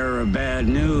the bearer of bad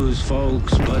news,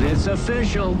 folks, but it's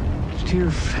official. Tear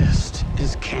Fest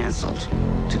is canceled.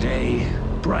 Today,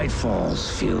 Bright Falls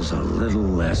feels a little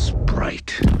less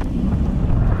bright.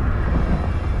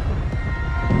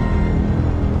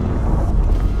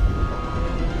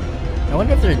 I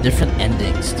wonder if there are different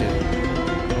endings too.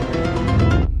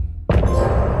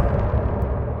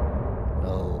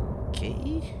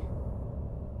 Okay.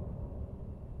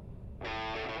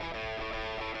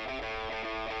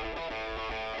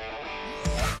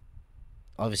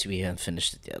 Obviously, we haven't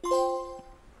finished it yet.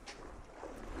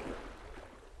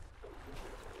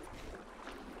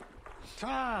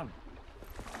 Tom,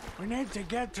 we need to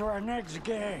get to our next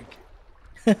gig.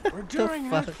 We're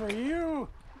doing this for you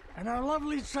and our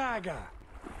lovely saga.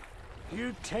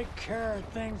 You take care of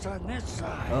things on this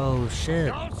side. Oh shit.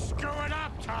 Don't screw it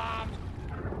up, Tom.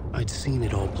 I'd seen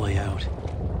it all play out.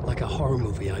 Like a horror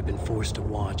movie I'd been forced to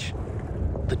watch.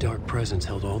 The Dark Presence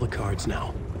held all the cards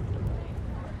now.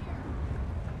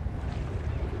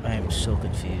 I am so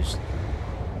confused.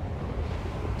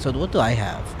 So what do I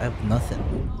have? I have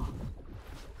nothing.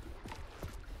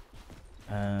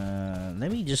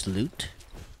 Let me just loot.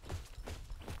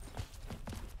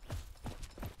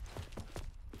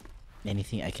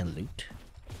 Anything I can loot?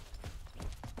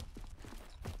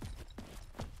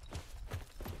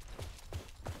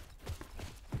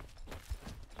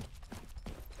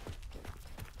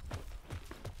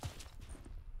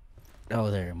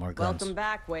 Oh, there are more guns. Welcome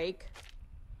back, Wake.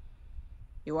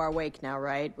 You are Wake now,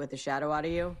 right? With the shadow out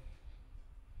of you?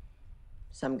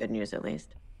 Some good news, at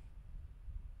least.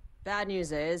 Bad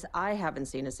news is, I haven't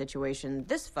seen a situation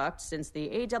this fucked since the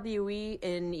AWE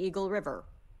in Eagle River.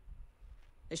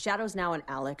 The shadow's now in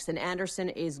Alex, and Anderson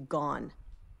is gone.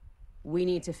 We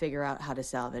need to figure out how to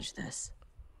salvage this.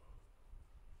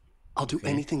 I'll do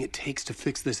anything it takes to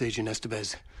fix this, Agent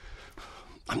Estevez.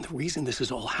 I'm the reason this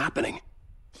is all happening.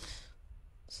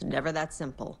 It's never that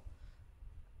simple.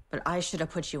 But I should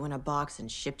have put you in a box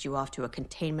and shipped you off to a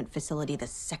containment facility the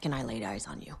second I laid eyes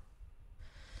on you.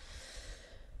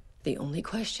 The only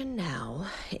question now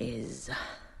is,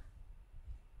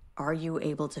 are you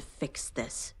able to fix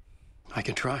this? I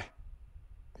can try.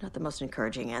 Not the most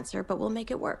encouraging answer, but we'll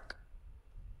make it work.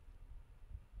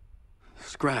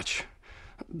 Scratch.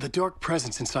 The Dark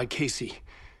Presence inside Casey.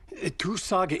 It threw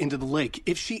Saga into the lake.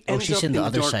 If she ends up in the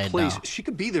dark place, she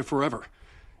could be there forever.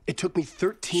 It took me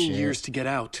 13 years to get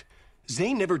out.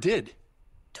 Zane never did.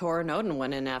 Tor and Odin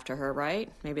went in after her,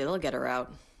 right? Maybe they'll get her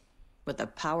out. With the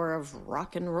power of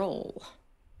rock and roll.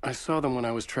 I saw them when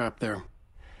I was trapped there.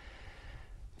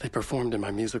 They performed in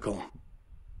my musical.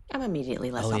 I'm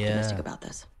immediately less optimistic about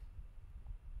this.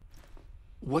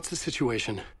 What's the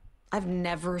situation? I've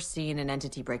never seen an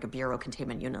entity break a bureau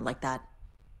containment unit like that.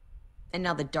 And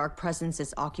now the Dark Presence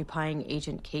is occupying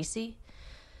Agent Casey?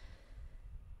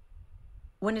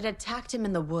 When it attacked him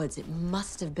in the woods, it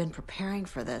must have been preparing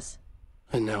for this.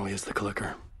 And now he has the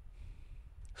clicker.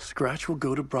 Scratch will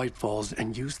go to Bright Falls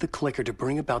and use the clicker to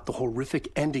bring about the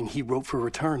horrific ending he wrote for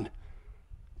Return.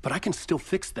 But I can still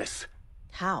fix this.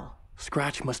 How?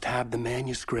 Scratch must have the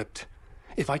manuscript.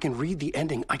 If I can read the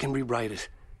ending, I can rewrite it.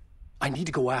 I need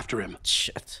to go after him.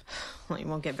 Shit. Well, you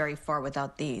won't get very far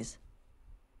without these.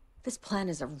 This plan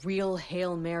is a real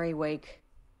Hail Mary, Wake.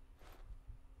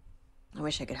 I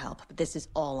wish I could help, but this is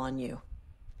all on you.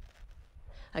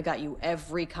 I got you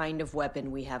every kind of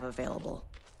weapon we have available.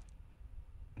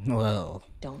 Well,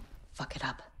 don't fuck it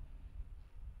up.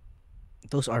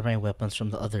 Those are my weapons from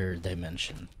the other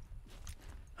dimension.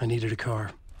 I needed a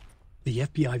car. The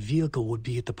FBI vehicle would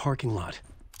be at the parking lot.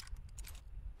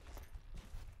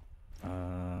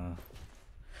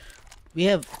 We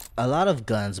have a lot of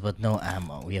guns, but no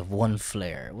ammo. We have one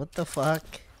flare. What the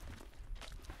fuck?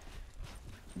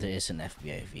 There is an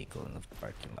FBI vehicle in the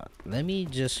parking lot. Let me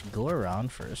just go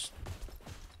around first.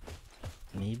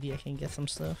 Maybe I can get some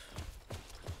stuff.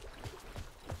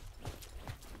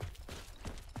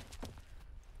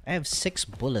 I have 6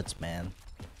 bullets, man.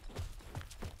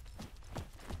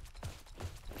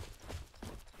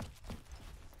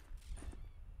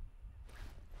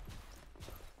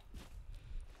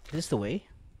 Is this the way?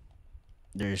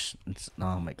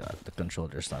 Oh my god, the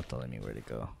controller's not telling me where to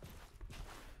go.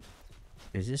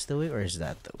 Is this the way or is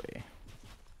that the way?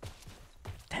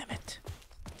 Damn it.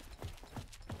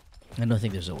 I don't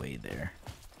think there's a way there.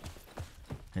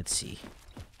 Let's see.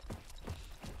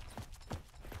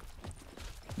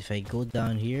 If I go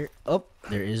down here, oh,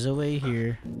 there is a way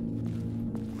here.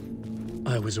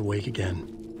 I was awake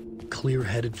again,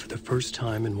 clear-headed for the first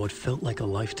time in what felt like a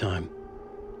lifetime.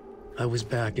 I was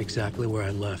back exactly where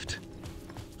I left.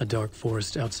 A dark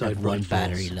forest outside Bright Falls. One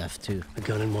battery left too. A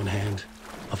gun in one hand,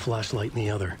 a flashlight in the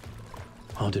other.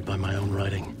 Haunted by my own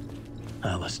writing.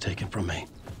 Alice taken from me.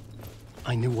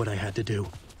 I knew what I had to do.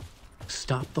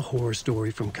 Stop the horror story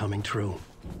from coming true.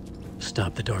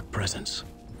 Stop the Dark Presence.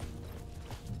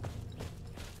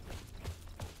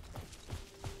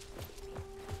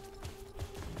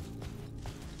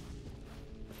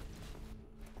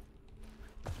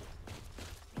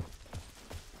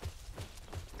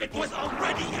 It was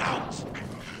already out!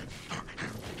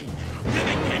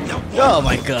 Oh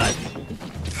my god!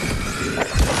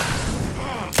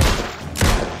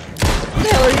 What the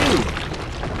hell are you?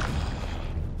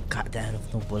 God damn,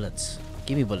 no bullets.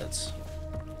 Give me bullets.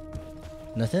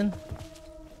 Nothing?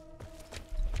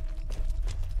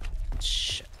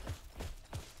 Shit.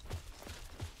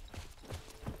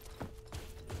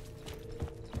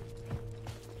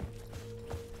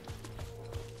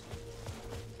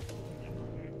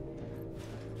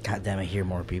 God damn, I hear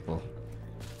more people.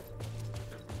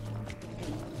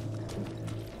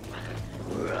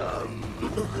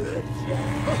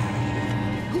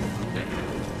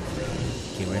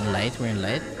 Okay, we're in light, we're in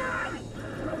light.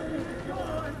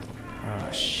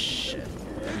 Oh shit.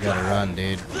 You gotta run,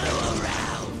 dude.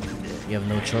 You have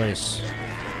no choice.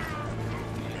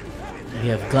 We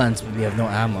have guns, but we have no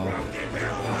ammo.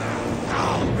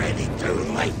 Already too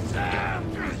late.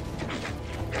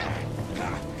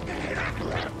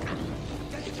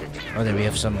 Oh, there we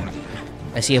have some.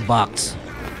 I see a box.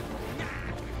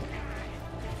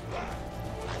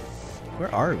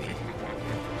 Where are we?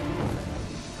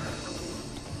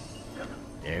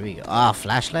 There we go. Ah,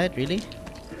 flashlight? Really?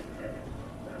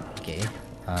 Okay.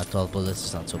 12 bullets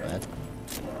is not so bad.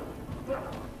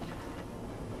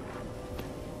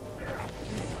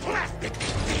 Plastic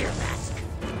fear mask.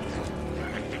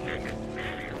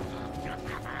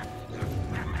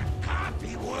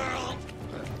 Copy world.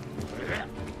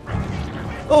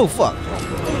 Oh, fuck.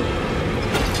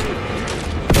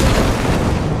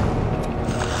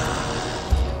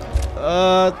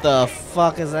 What the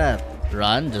fuck is that?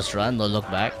 Run, just run, don't look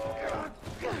back.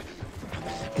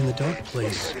 In the dark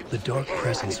place, the Dark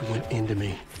Presence went into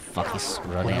me. Fuck, he's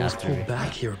running when I was after pulled me.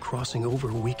 back here, crossing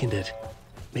over weakened it,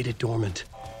 made it dormant.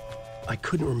 I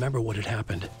couldn't remember what had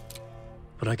happened,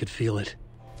 but I could feel it,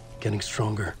 getting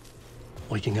stronger,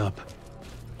 waking up.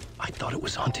 I thought it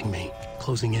was hunting me,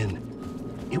 closing in.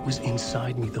 It was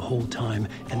inside me the whole time,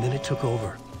 and then it took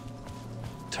over.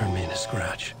 Turned me into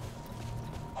Scratch.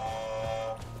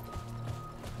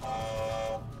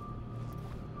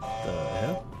 The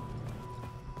hell?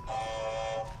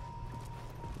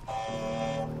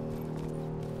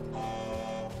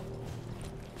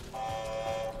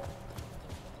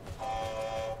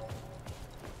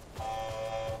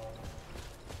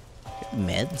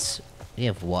 Meds? We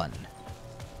have one.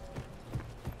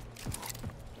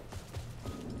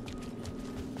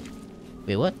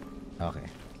 Wait, what? Okay.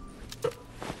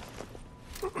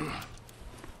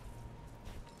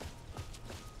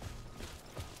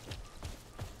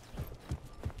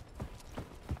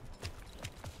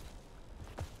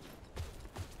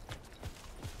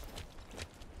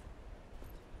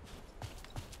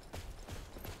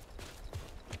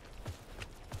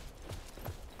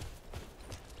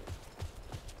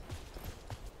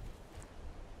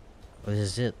 What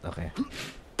is it? Okay.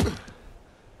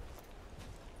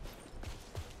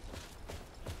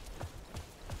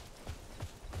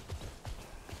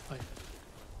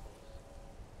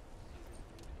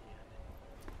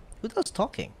 Who does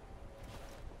talking?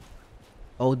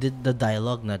 Oh, did the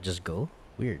dialogue not just go?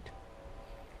 Weird.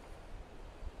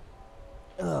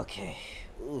 Okay.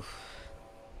 Oof.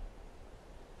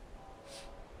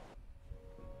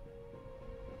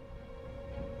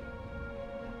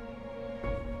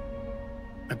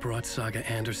 I brought Saga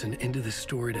Anderson into this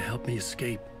story to help me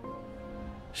escape.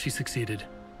 She succeeded.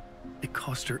 It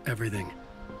cost her everything.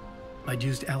 I'd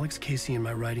used Alex Casey in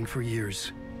my writing for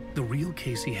years. The real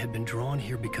Casey had been drawn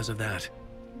here because of that.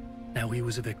 Now he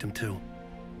was a victim too.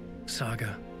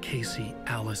 Saga, Casey,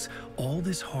 Alice, all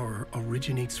this horror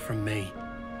originates from me.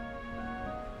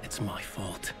 It's my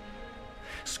fault.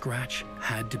 Scratch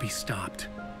had to be stopped.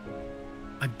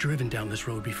 I've driven down this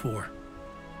road before.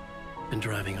 Been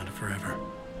driving on it forever.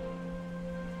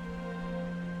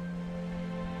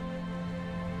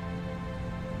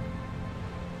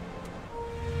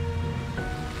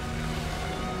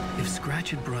 If Scratch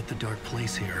had brought the dark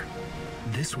place here,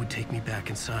 this would take me back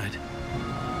inside.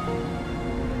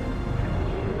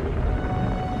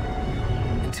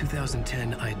 In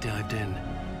 2010, I dived in,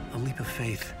 a leap of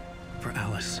faith for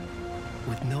Alice,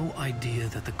 with no idea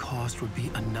that the cost would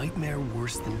be a nightmare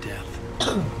worse than death.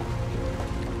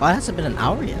 Oh, it hasn't been an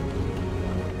hour yet.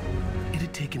 It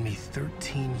had taken me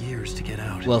 13 years to get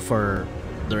out. Well, for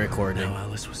the recording. Now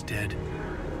Alice was dead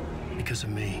because of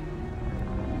me.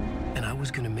 And I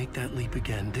was going to make that leap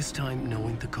again, this time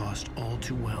knowing the cost all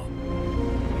too well.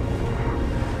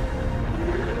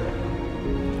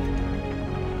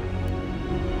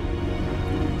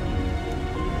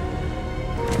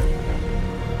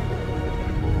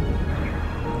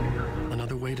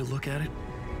 Another way to look at it,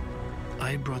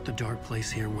 I had brought the dark place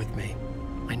here with me.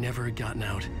 I never had gotten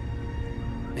out.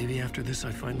 Maybe after this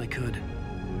I finally could.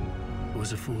 It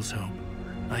was a fool's hope.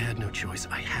 I had no choice.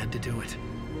 I had to do it.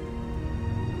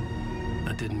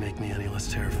 That didn't make me any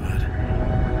less terrified.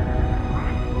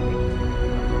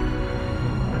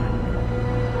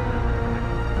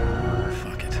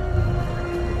 Fuck it.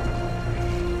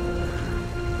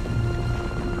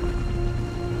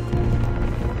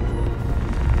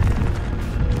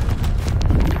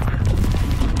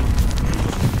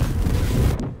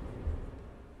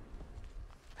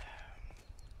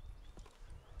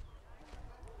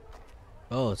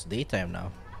 Oh, it's daytime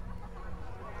now.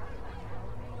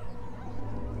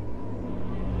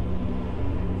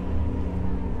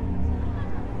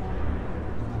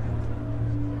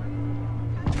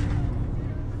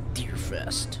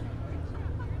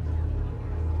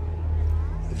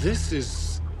 This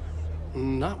is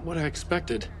not what I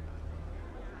expected.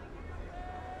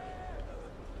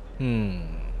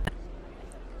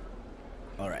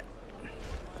 Alright.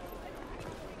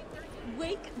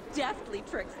 Wake deftly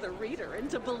tricks the reader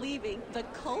into believing the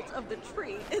cult of the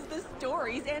tree is the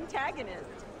story's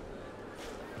antagonist.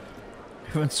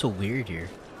 Everyone's so weird here.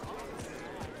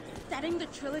 Setting the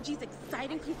trilogy's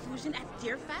exciting conclusion at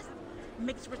Deerfest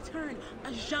makes Return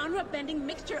a genre-bending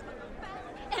mixture of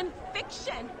and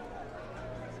fiction.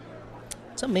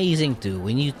 It's amazing too.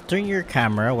 When you turn your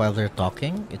camera while they're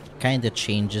talking, it kind of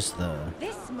changes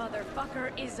This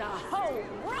motherfucker is a home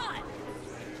run.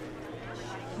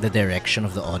 the direction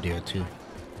of the audio too.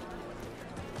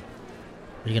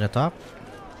 Are you gonna talk?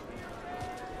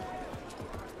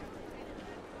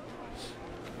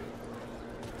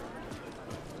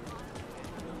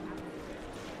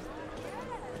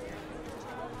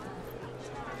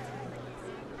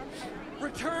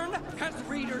 Return has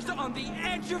readers on the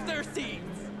edge of their seats.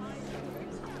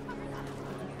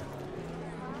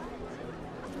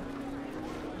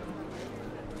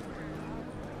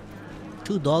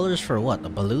 $2 for what? A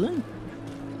balloon?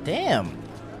 Damn.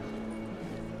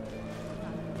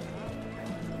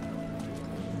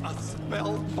 A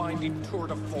spellbinding tour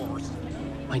de force.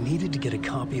 I needed to get a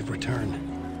copy of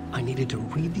Return. I needed to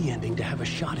read the ending to have a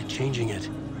shot at changing it.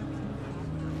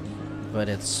 But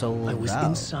it's so I was loud.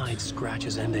 inside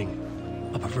Scratch's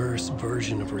ending. A perverse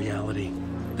version of reality.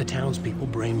 The townspeople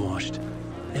brainwashed.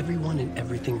 Everyone and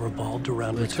everything revolved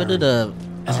around Let's go Return. to the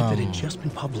as if it had just been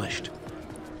published.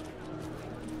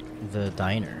 the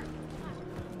diner.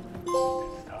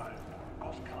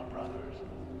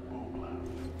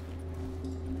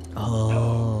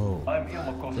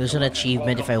 There's an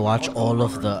achievement if I watch all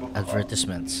of the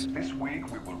advertisements. This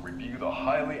week we will review the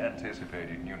highly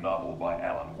anticipated new novel by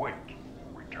Alan Wake,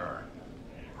 Return.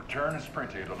 Return is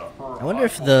printed on a firm. I wonder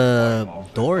if the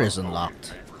door is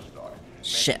unlocked.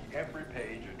 Shit. Every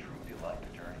page a true delight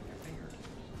to turn in your fingers.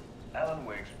 Alan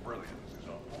Wake's brilliance is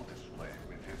on full display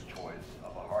with his choice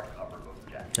of a hardcover book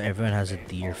jacket. So everyone has a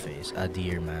deer face, a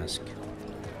deer mask.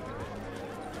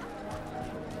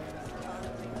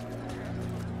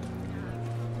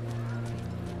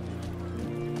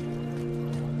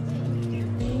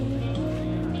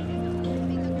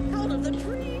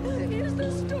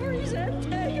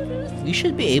 You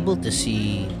should be able to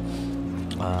see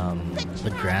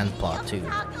the grandpa too.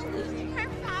 Her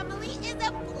family is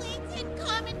a blatant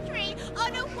commentary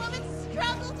on a woman's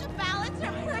struggle to balance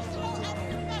her personal and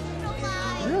professional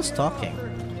lives. Who else talking?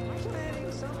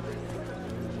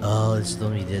 Oh, it's the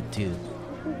one we did too.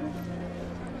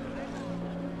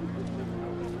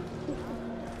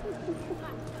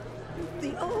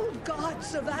 The old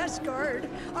gods of Asgard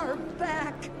are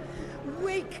back.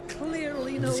 Wake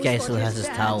clearly knows This guy still what has his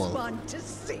fans towel. want to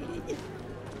see.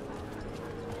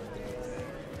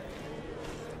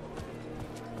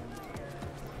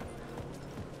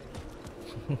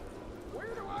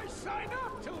 Where do I sign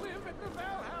up to live at the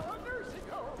Valhalla nursing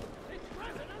home? Its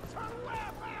residents are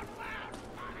laugh.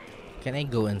 Can I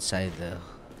go inside the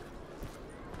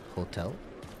hotel?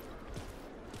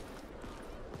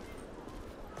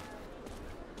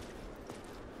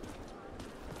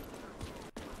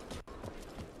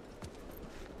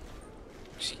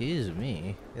 Excuse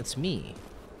me, it's me.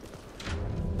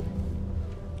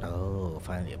 Oh,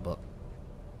 finally a book.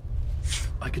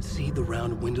 I could see the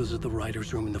round windows of the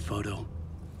writer's room in the photo.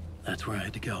 That's where I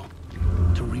had to go.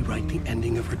 To rewrite the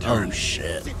ending of Return. Oh,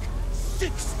 shit.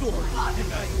 Sick story. I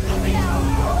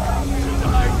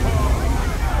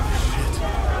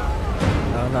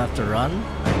don't have to run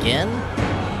again?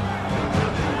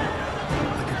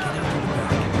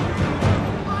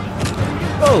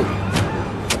 Oh!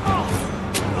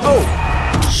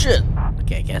 Oh! Shit!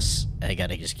 Okay, I guess I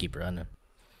gotta just keep running.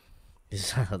 This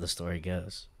is how the story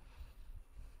goes.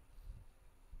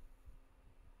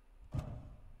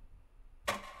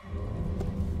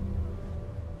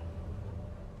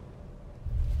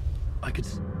 I could.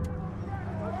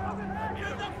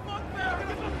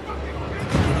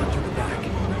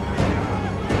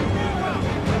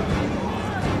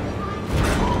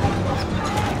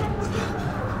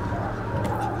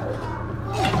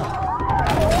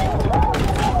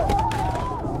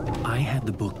 I had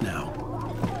the book now.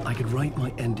 I could write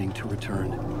my ending to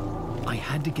Return. I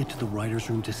had to get to the writer's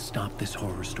room to stop this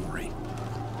horror story.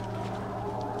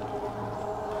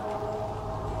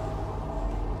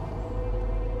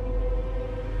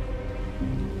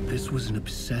 This was an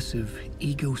obsessive,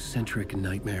 egocentric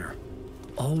nightmare,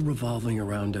 all revolving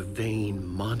around a vain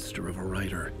monster of a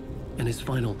writer and his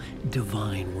final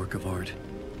divine work of art,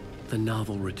 the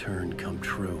novel Return come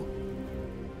true.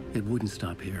 It wouldn't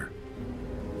stop here.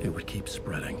 It would keep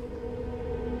spreading.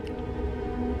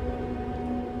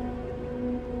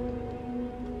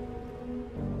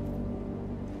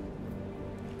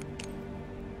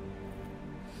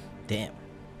 Damn.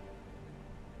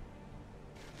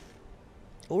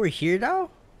 Oh, we're here now?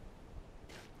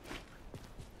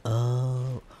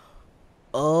 Oh.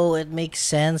 Oh, it makes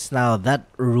sense now. That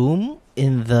room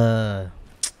in the...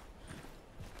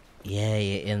 Yeah,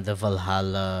 in the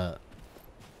Valhalla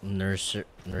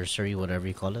nursery, whatever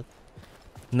you call it.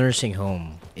 Nursing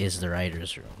home is the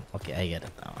writer's room. Okay, I get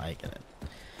it now. I get it.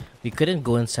 We couldn't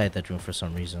go inside that room for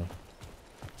some reason.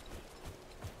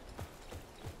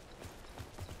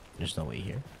 There's no way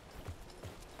here.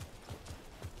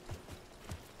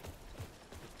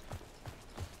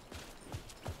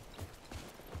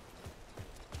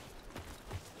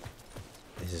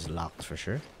 This is locked for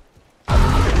sure.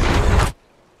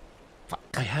 Fuck.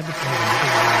 I had to find another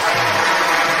way inside.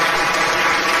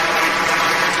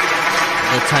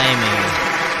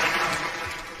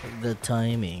 The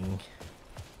timing.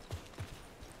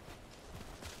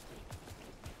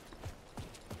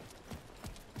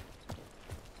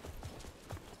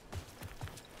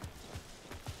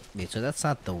 Wait, so that's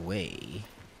not the way.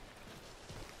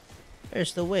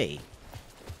 Where's the way?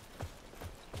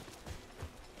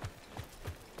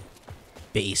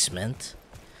 Basement?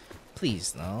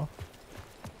 Please, no.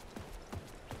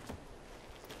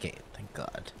 Okay, thank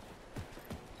God.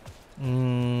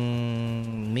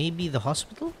 Maybe the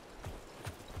hospital?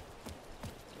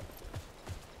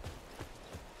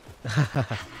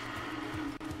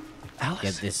 Alice?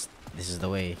 Yeah, this is the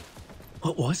way.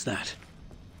 What was that?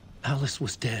 Alice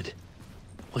was dead.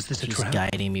 Was this a She's trap?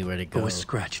 guiding me where to go. Or was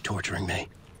Scratch torturing me?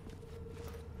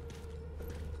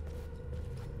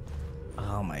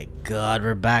 Oh my god,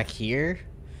 we're back here?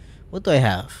 What do I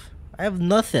have? I have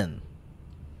nothing.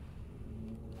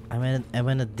 I'm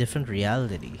in a different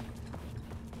reality.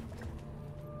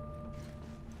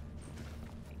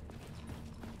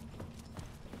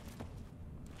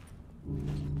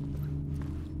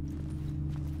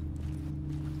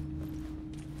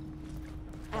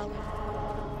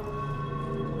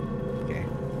 Okay.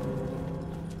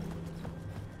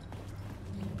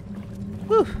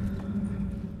 Whew.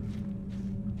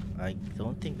 I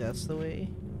don't think that's the way.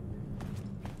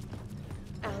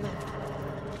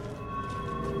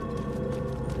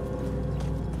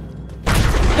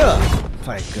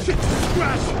 My goodness.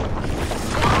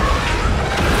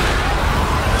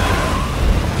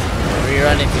 Where are we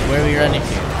running to? Where are we running to?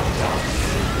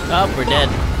 Oh, we're dead.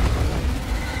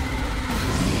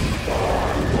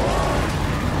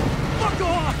 Fuck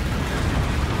off!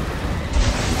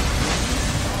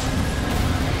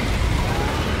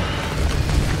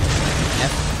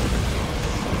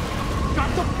 Got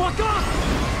the fuck off!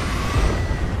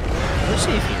 We're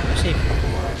safe here. We're safe here.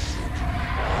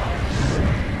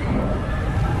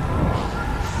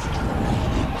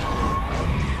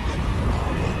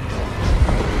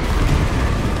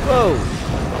 Whoa!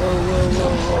 Whoa, whoa,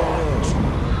 whoa, whoa, whoa.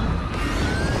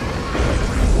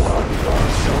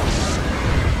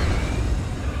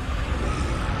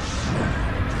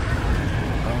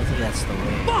 I don't think that's the way.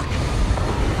 Fuck!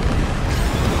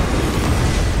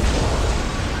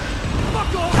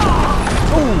 Fuck off!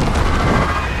 Oh!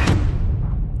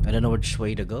 I don't know which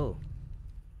way to go.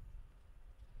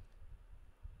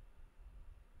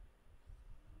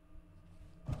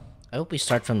 I hope we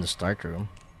start from the start room.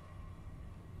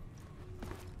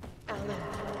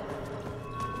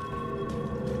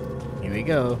 Here we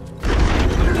go.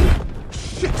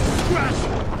 Shit! Crash!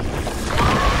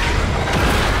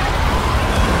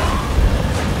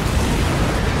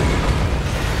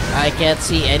 I can't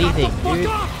see anything, dude.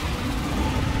 Fuck!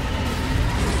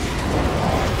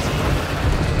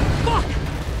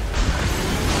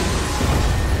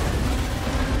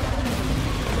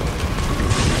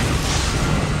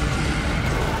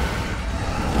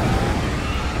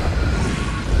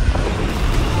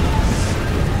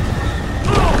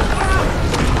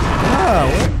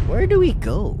 Where do we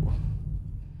go?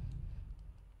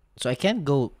 So I can't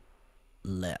go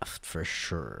left for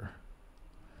sure.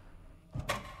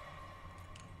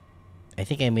 I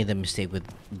think I made a mistake with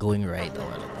going right a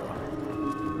while ago.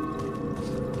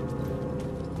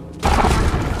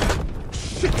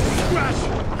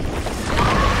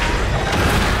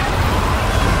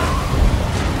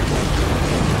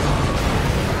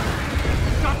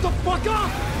 Got the fuck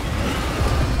off!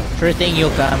 Sure thing,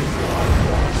 you'll come.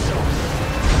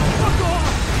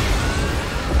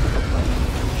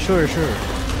 Sure, sure.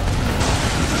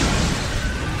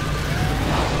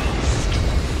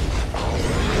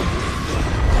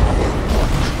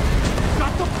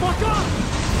 Got the fuck up!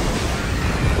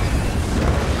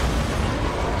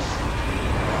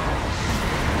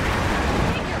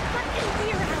 Take your fucking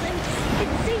gear, Alan.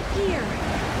 It's safe here.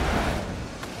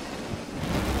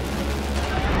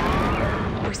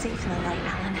 We're safe in the light,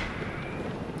 Alan.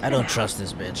 I don't trust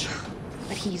this bitch.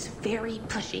 But he's very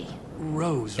pushy.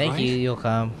 Rose, Thank right? you, you'll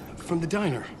come. From the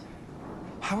diner.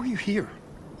 How are you here?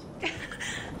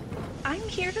 I'm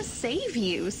here to save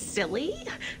you, silly.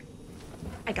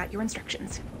 I got your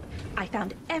instructions. I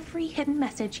found every hidden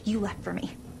message you left for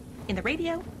me. In the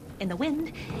radio, in the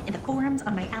wind, in the forums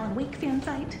on my Alan Wake fan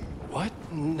site. What?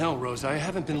 No, Rose, I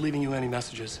haven't been leaving you any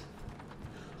messages.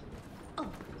 Oh,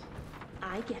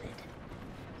 I get it.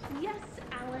 Yes,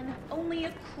 Alan, only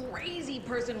a crazy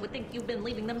person would think you've been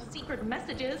leaving them secret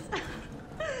messages.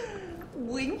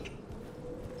 Wink.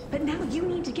 But now you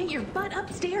need to get your butt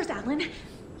upstairs, Alan.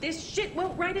 This shit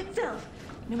won't right itself,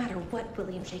 no matter what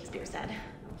William Shakespeare said.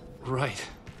 Right.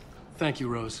 Thank you,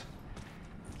 Rose.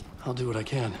 I'll do what I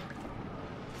can.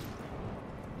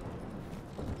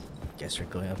 Guess we're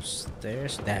going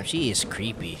upstairs. Damn, she is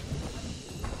creepy.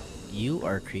 You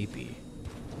are creepy.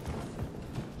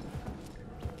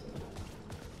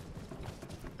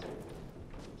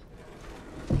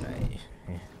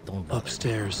 Don't bother.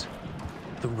 Upstairs.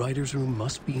 The writer's room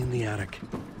must be in the attic.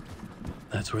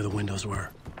 That's where the windows were.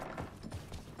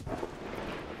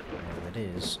 There it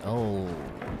is. Oh,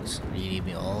 this leading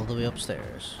me all the way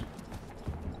upstairs.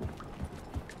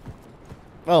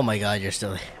 Oh my god, you're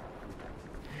still there.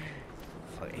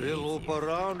 We'll loop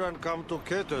around and come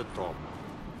together, Tom.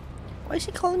 Why is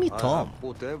he calling me Tom? I have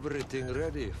put everything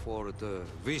ready for the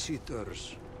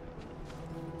visitors.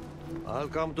 I'll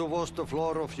come to wash the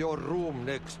floor of your room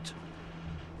next.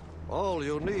 All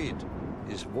you need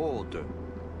is water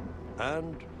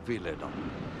and Vileda.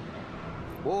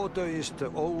 Water is the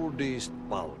oldest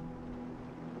bulb.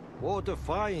 Water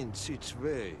finds its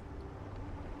way.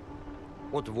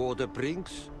 What water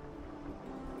brings,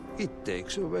 it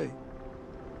takes away.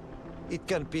 It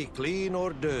can be clean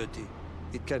or dirty.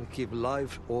 It can give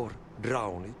life or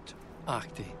drown it.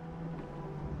 Ahti.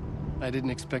 I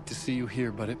didn't expect to see you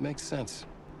here, but it makes sense.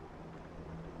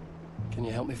 Can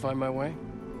you help me find my way?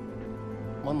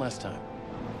 One last time.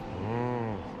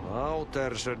 Now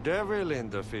there's a devil in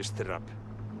the fish trap.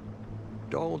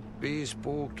 Don't be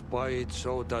spooked by it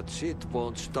so that shit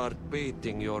won't start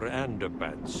beating your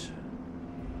underpants.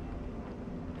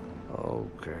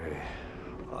 Okay.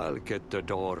 I'll get the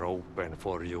door open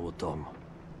for you, Tom.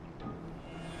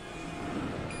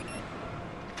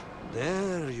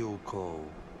 There you go.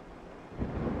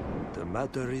 The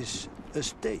matter is a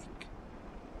stake.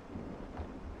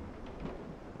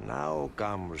 Now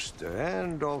comes the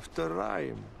end of the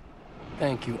rhyme.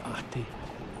 Thank you, Ahti.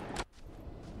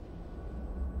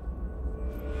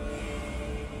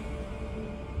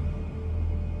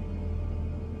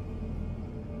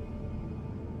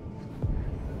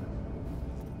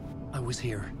 I was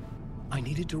here. I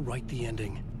needed to write the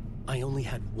ending. I only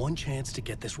had one chance to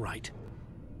get this right.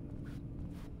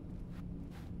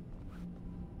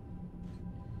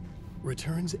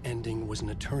 Return's ending was an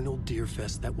eternal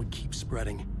Deerfest that would keep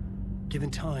spreading.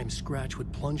 Given time, Scratch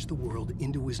would plunge the world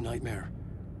into his nightmare.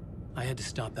 I had to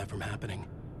stop that from happening.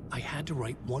 I had to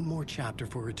write one more chapter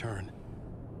for Return.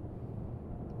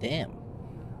 Damn.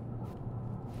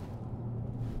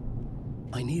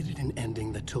 I needed an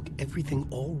ending that took everything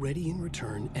already in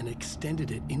Return and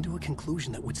extended it into a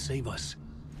conclusion that would save us.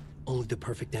 Only the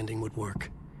perfect ending would work.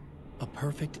 A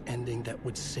perfect ending that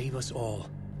would save us all.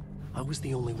 I was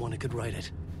the only one who could write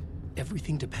it.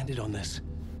 Everything depended on this.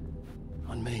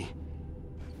 On me.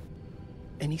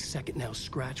 Any second now,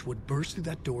 Scratch would burst through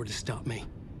that door to stop me.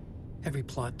 Every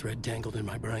plot thread dangled in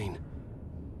my brain.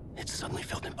 It suddenly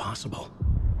felt impossible.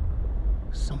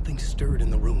 Something stirred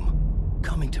in the room,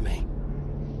 coming to me.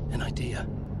 An idea.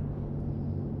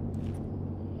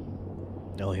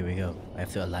 Oh, here we go. I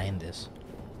have to align this.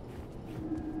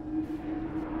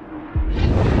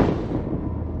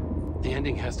 The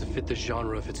ending has to fit the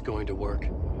genre if it's going to work.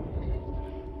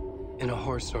 In a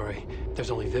horror story,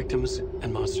 there's only victims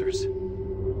and monsters.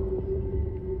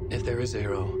 If there is a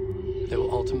hero, they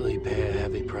will ultimately pay a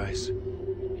heavy price.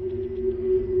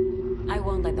 I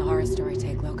won't let the horror story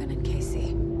take Logan and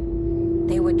Casey.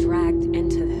 They were dragged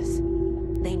into this.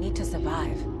 They need to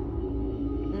survive.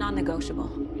 Non-negotiable.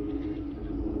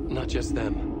 Not just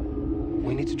them.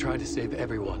 We need to try to save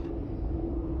everyone.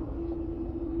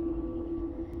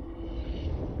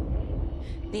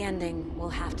 The ending will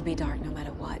have to be dark no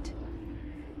matter what.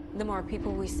 The more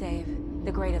people we save,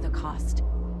 the greater the cost.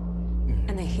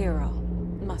 And the hero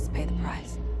must pay the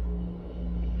price.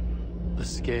 The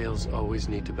scales always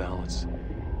need to balance.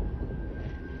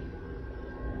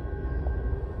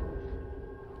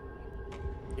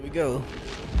 Here we go.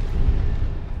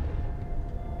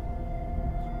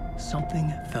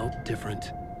 Something felt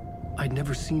different. I'd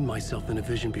never seen myself in a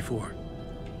vision before,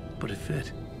 but it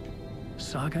fit.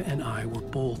 Saga and I were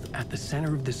both at the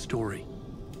center of this story.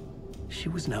 She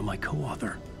was now my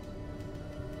co-author.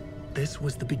 This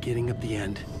was the beginning of the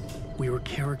end. We were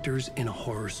characters in a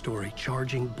horror story,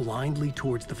 charging blindly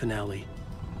towards the finale.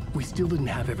 We still didn't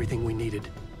have everything we needed.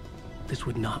 This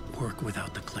would not work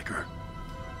without the clicker.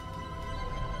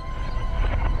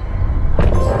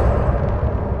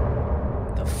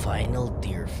 The final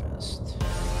Deerfest.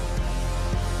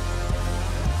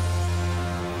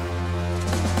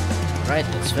 Right,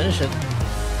 let's finish it.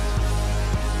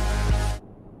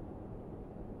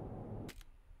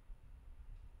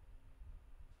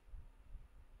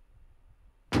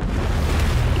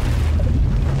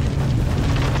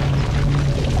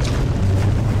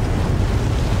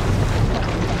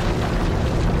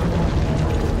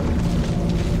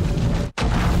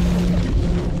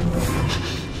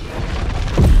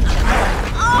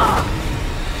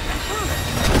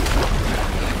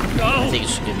 I think it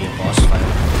should give me a boss fight.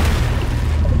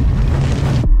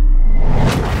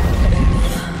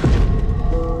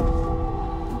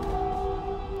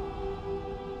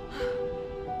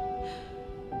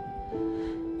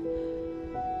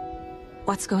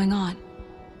 What's going on?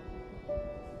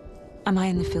 Am I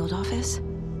in the field office?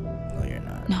 No, you're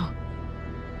not. No.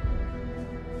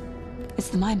 It's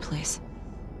the mine place.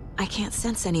 I can't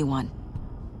sense anyone.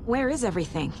 Where is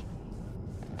everything?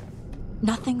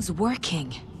 Nothing's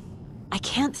working. I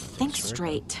can't think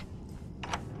straight.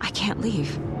 I can't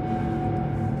leave.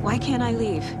 Why can't I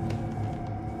leave?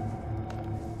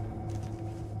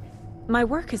 My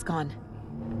work is gone.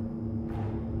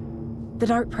 The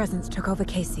Dark Presence took over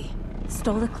Casey,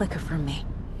 stole the clicker from me.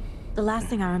 The last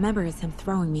thing I remember is him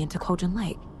throwing me into Cauldron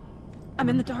Lake. I'm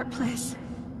in the dark place.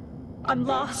 I'm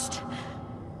lost.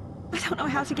 I don't know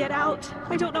how to get out.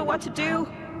 I don't know what to do.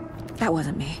 That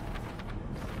wasn't me.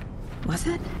 Was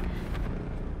it?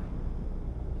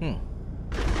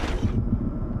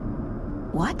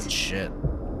 What? Shit.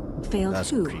 Failed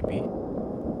That's too. creepy.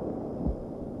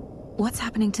 What's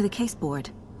happening to the case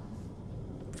board?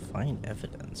 Find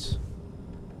evidence.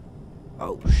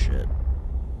 Oh shit.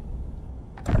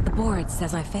 The board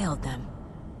says I failed them.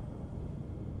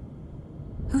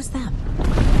 Who's them?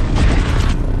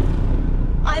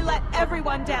 I let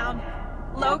everyone down.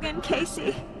 Logan,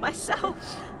 Casey,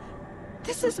 myself.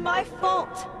 This is my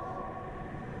fault.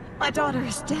 My daughter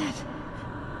is dead.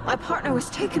 My partner was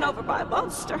taken over by a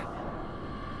monster.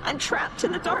 I'm trapped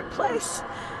in the dark place.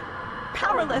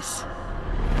 Powerless.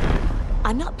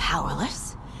 I'm not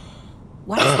powerless.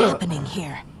 What is happening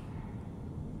here?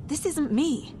 This isn't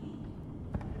me.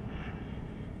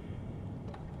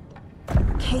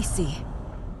 Casey.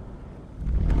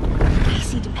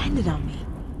 Casey depended on me,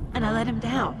 and I let him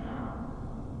down.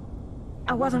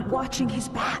 I wasn't watching his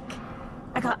back.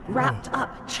 I got wrapped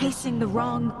up chasing the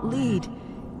wrong lead.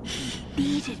 He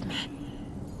needed me.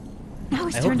 Now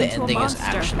he's I hope turned the into a ending is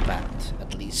monster. action-packed,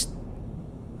 at least.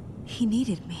 He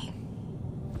needed me.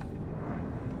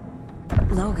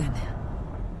 Logan.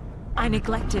 I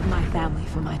neglected my family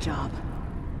for my job.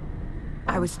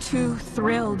 I was too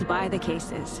thrilled by the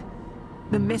cases,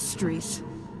 the mysteries.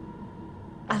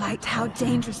 I liked how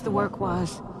dangerous the work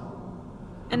was.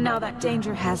 And now that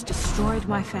danger has destroyed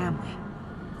my family.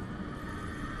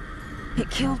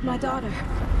 It killed my daughter.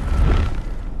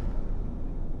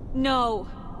 No.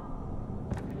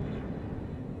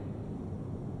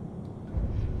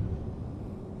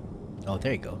 Oh,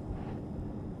 there you go.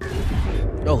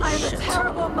 Oh, I'm shit. a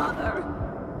terrible mother.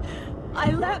 I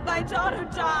let my daughter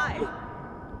die.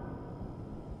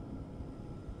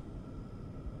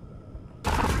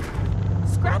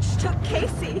 Scratch took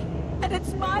Casey, and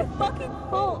it's my fucking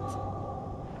fault.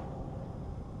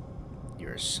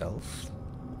 Yourself?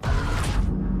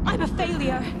 I'm a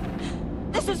failure.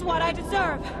 This is what I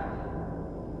deserve.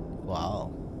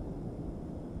 Wow.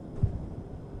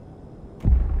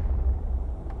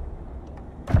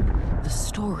 The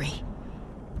story.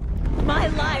 My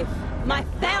life, my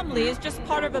family is just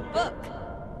part of a book.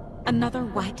 Another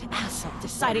white asshole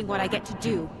deciding what I get to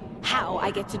do, how I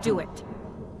get to do it.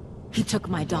 He took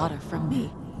my daughter from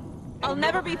me. I'll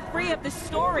never be free of this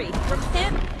story from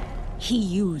him. He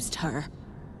used her.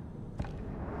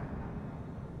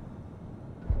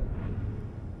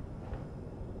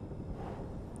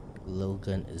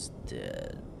 Logan is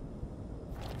dead.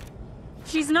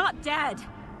 She's not dead.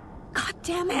 God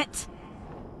damn it.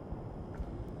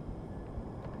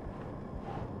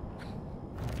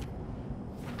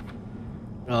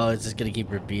 Oh, it's just gonna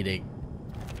keep repeating.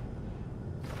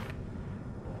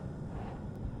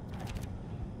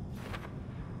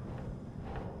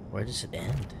 Where does it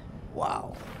end?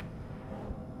 Wow.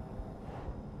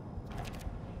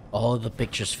 Oh, the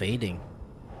picture's fading.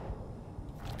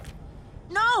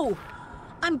 No!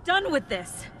 I'm done with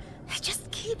this. It just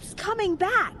keeps coming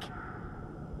back.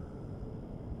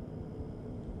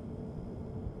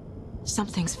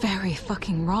 Something's very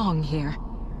fucking wrong here.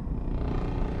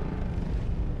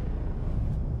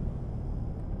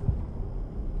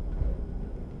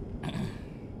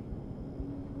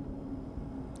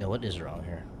 Yeah, what is wrong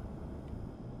here?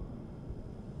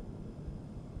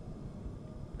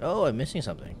 Oh, I'm missing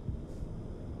something.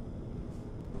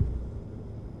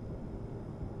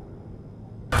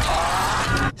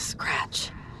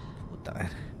 Scratch. Puta.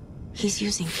 He's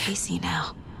using Casey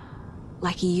now.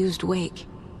 Like he used Wake.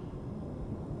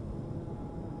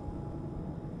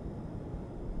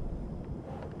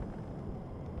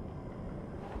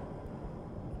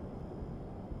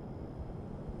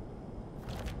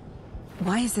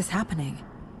 Why is this happening?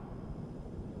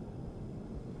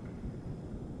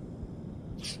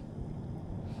 Is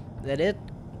that it?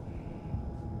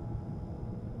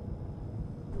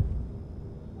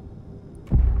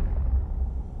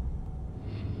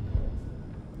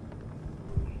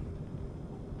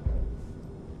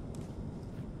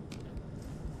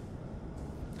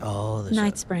 Oh,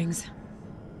 Night Springs.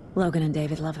 Logan and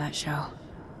David love that show.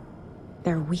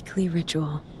 Their weekly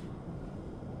ritual.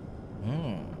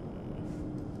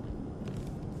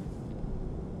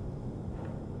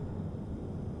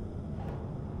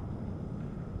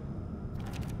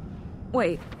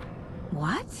 Wait,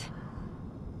 what?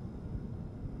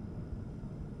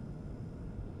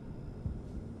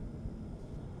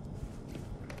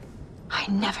 I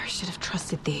never should have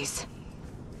trusted these.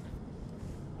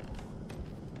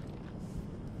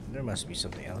 There must be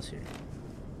something else here.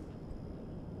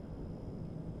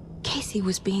 Casey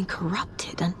was being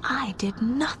corrupted and I did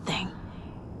nothing.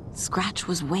 Scratch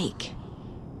was Wake.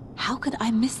 How could I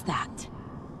miss that?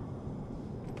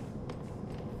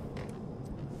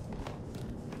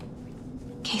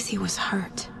 Casey was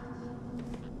hurt.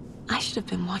 I should have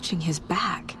been watching his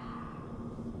back.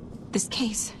 This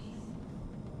case,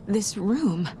 this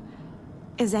room,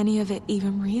 is any of it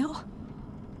even real?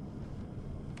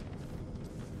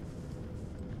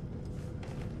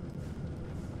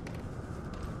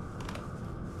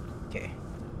 Okay.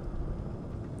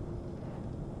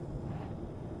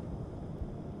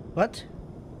 What?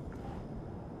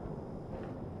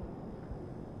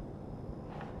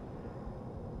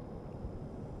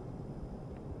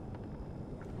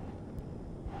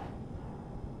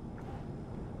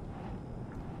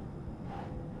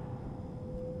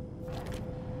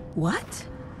 What?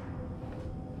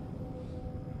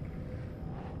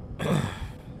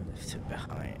 Left it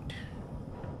behind.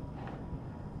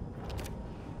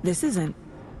 This isn't...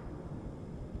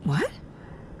 What?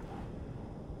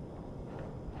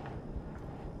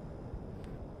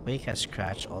 Wake has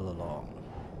Scratch all along.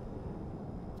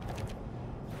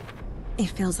 It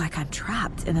feels like I'm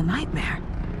trapped in a nightmare.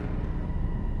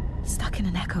 Stuck in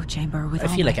an echo chamber with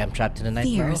I feel like I'm trapped in a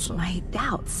nightmare fears, also. my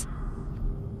doubts,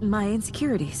 my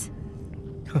insecurities.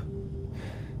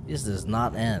 This does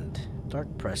not end.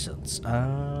 Dark presence.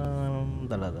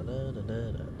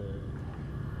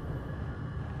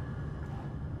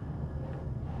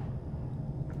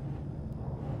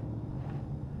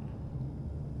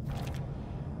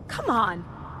 Come on.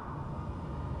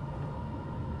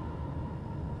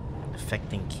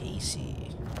 Affecting Casey.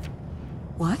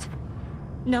 What?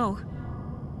 No.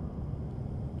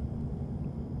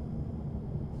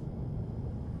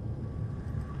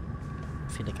 I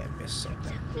feel like I missed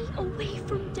something. Me away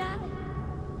from Dad.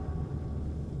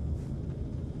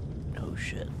 Oh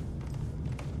shit.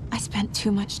 I spent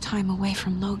too much time away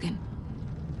from Logan.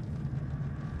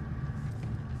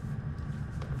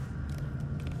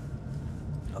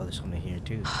 Oh, there's something here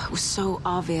too. It was so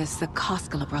obvious the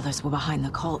Koskela brothers were behind the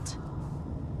cult.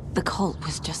 The cult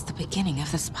was just the beginning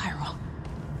of the spiral.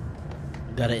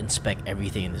 Gotta inspect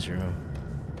everything in this room.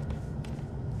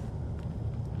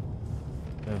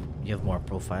 You have more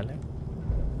profiling?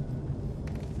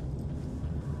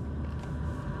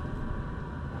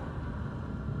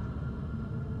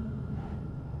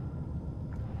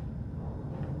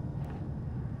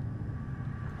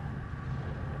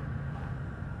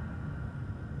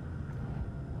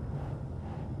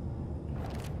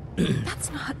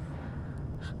 That's not...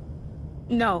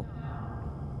 No.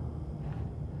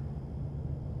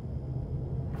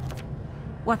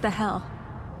 What the hell?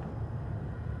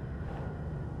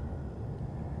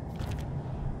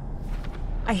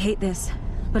 I hate this,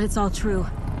 but it's all true.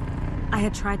 I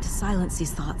had tried to silence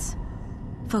these thoughts.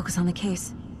 Focus on the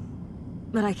case.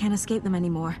 But I can't escape them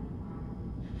anymore.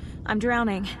 I'm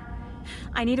drowning.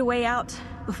 I need a way out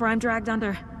before I'm dragged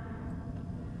under.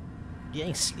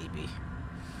 Getting sleepy.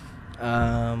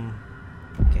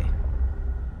 Okay.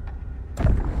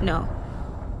 No.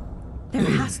 There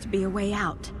has to be a way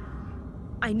out.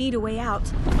 I need a way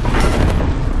out.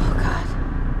 Oh, God.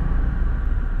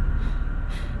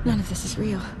 None of this is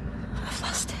real. I've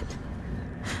lost it.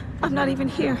 I'm not even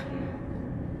here.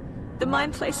 The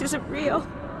mind place isn't real.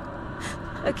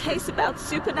 A case about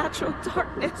supernatural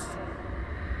darkness.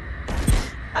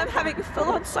 I'm having a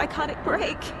full-on psychotic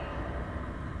break.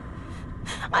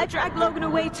 I dragged Logan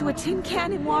away to a tin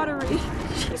can in Watery.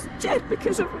 She's dead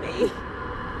because of me.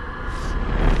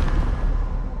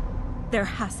 There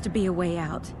has to be a way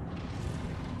out.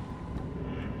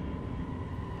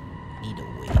 Need a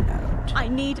way out. I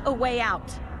need a way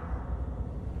out.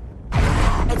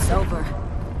 It's over.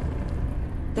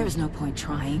 There's no point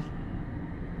trying.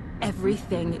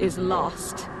 Everything is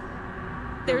lost.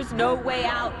 There's no way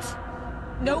out.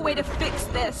 No way to fix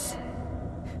this.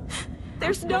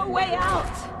 There's no way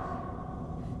out.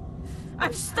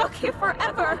 I'm stuck here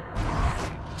forever.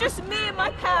 Just me and my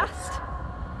past.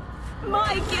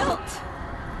 My guilt.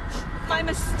 My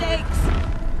mistakes.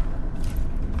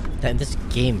 Damn, this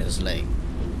game is like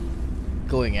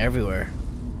going everywhere.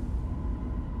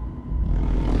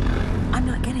 I'm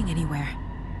not getting anywhere.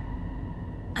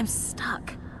 I'm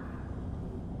stuck.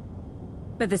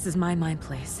 But this is my mind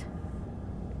place.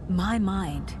 My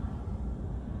mind.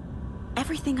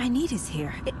 Everything I need is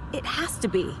here. It has to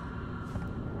be.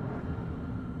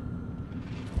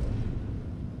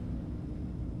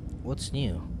 What's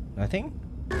new? Nothing?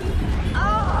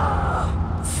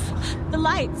 Oh! The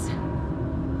lights.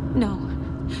 No.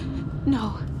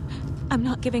 No. I'm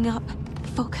not giving up.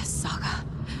 Focus, Saga.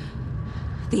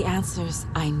 The answers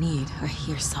I need are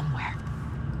here somewhere.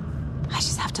 I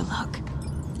just have to look.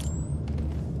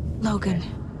 Logan.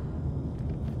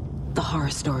 The horror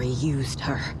story used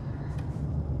her.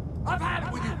 I've had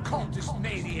it with you cultist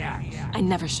maniacs! I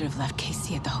never should have left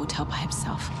Casey at the hotel by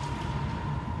himself.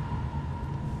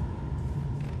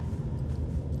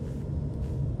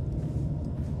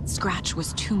 Scratch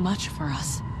was too much for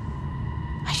us.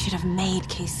 I should have made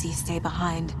Casey stay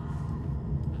behind.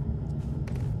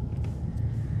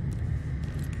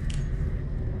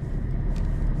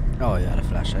 Oh, you had a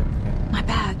flashlight. Okay. My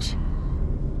badge.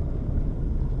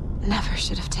 Never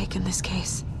should have taken this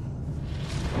case.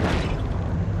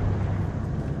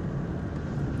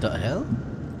 The hell?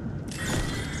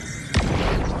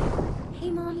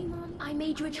 Hey, Mom. I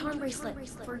made you a charm bracelet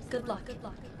for good luck.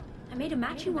 I made a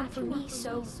matching one for me,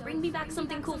 so bring me back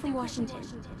something cool from Washington.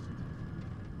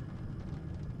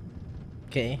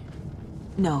 Okay.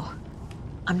 No,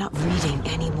 I'm not reading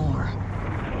anymore.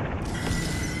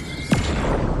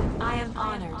 I am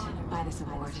honored by this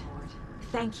award.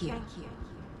 Thank you.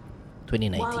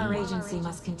 2019. While our agency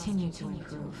must continue to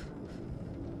improve,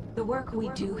 the work we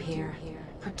do here,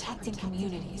 protecting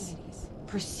communities,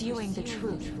 pursuing the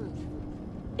truth,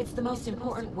 it's the most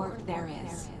important work there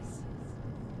is.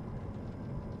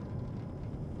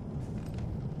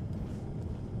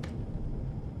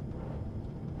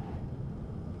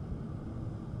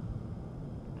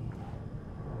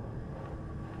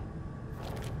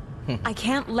 I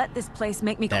can't let this place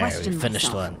make me question myself.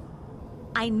 Finished one.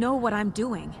 I know what I'm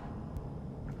doing.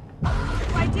 No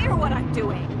idea what I'm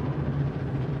doing.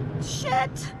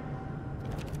 Shit!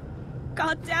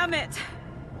 God damn it!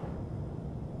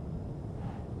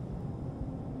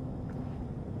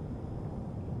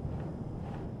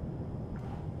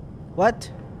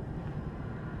 What?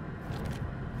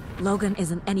 Logan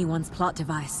isn't anyone's plot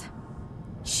device.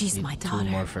 She's my daughter. 2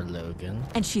 more for Logan.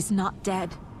 And she's not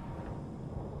dead.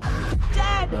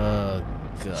 Dead! Oh,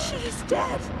 God. She's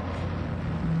dead!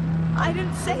 I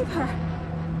didn't save her.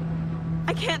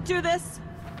 I can't do this.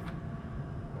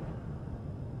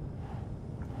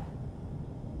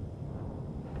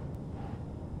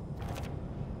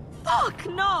 Fuck,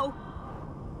 no!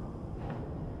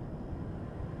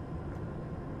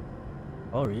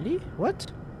 Oh, really?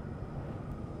 What?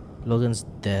 Logan's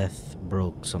death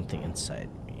broke something inside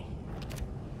me.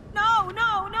 No,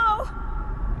 no, no!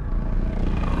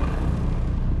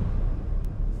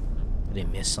 Did I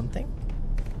miss something?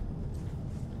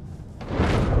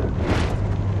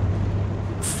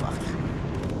 Fuck.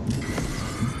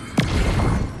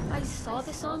 I saw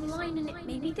this online and it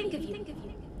made me think of you.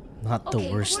 Not the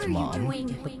worst, what are Mom. you doing?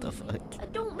 What the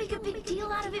fuck? Don't make a big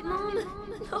deal out of it, Mom.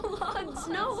 No hugs,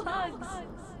 no hugs.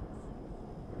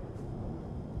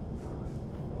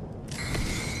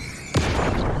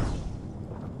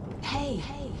 Hey.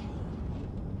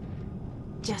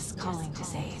 Just calling to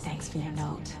say thanks for your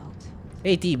note.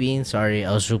 Hey T-Bean, sorry,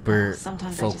 I was super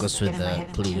Sometimes I focused just with get in my the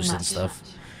head too clues and much. stuff.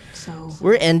 So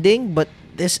We're ending, but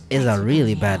this is a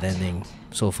really bad ending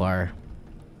so far.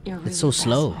 you're really It's so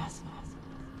slow.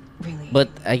 Really. But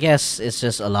I guess it's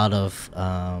just a lot of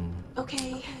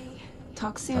Okay.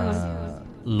 Talk soon.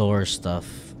 lore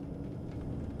stuff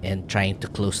and trying to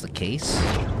close the case.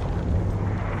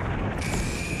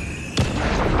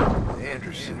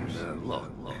 Anderson, look.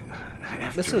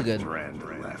 That's still good. Brand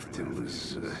left, it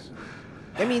was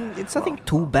I mean, it's nothing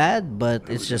too bad, but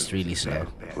it's just really slow.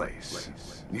 place.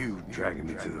 You dragging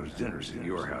me to those dinners at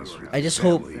your house. With I just the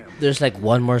hope family. there's like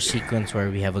one more sequence where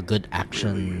we have a good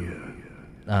action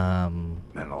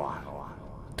Meant a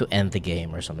lot. to end the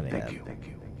game or something like that. Thank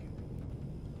you.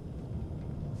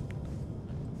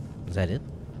 Is that it?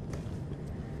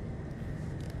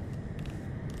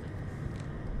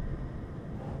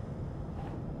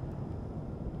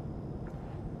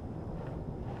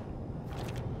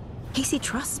 Casey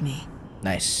trusts me.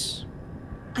 Nice.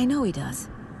 I know he does.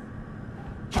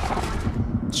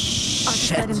 I'll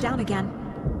just let him down again.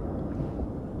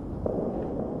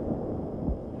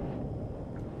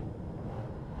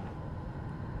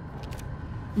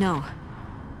 No.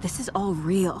 This is all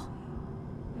real.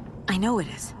 I know it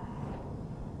is.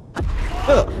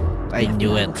 I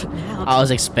knew it. I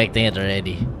was expecting it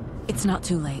already. It's not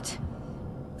too late.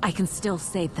 I can still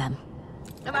save them.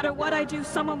 No matter what I do,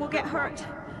 someone will get hurt.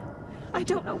 I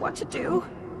don't know what to do.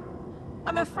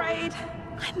 I'm afraid.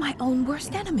 I'm my own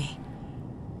worst enemy.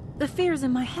 The fears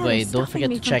in my head Wait, are don't stopping forget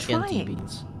me to from check in trying.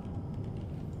 T-Beans.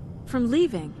 From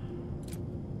leaving.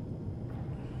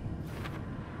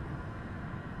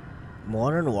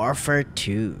 Modern Warfare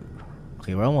 2.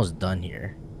 Okay, we're almost done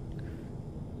here.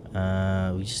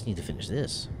 We just need to finish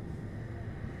this.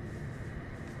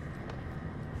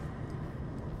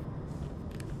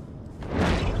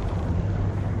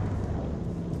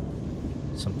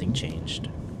 Something changed.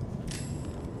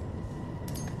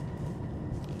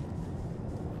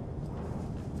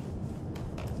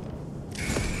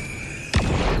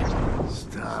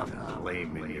 Stop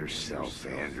blaming yourself,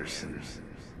 Anderson.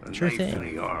 A Sure knife thing.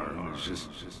 in the arm is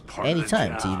just part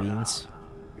Anytime, of the job. T-Beans.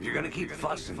 If you're gonna keep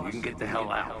fussing, you can get the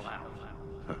hell out.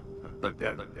 Look,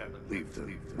 leave the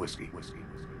whiskey.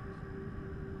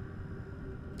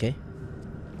 Okay.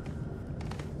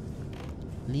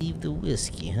 Leave the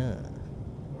whiskey, huh?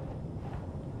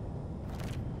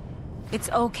 It's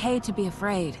okay to be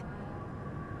afraid.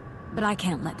 But I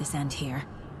can't let this end here.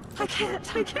 I can't.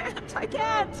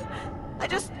 I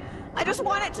just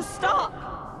want it to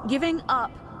stop. Giving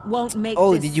up won't make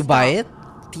Oh, this did you stop. buy it?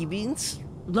 T-Beans?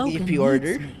 Logan If needs you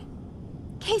ordered? me.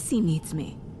 Casey needs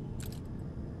me.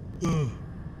 I'm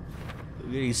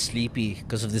getting sleepy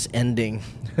because of this ending.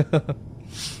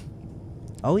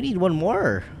 Oh, we need one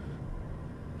more.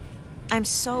 I'm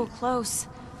so close.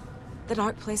 The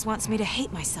dark place wants me to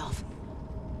hate myself.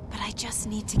 But I just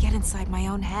need to get inside my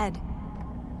own head.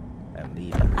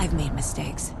 I've made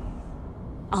mistakes.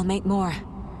 I'll make more.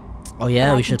 Oh yeah,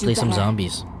 But I we can should do play some better.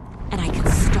 zombies. And I can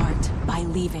start by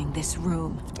leaving this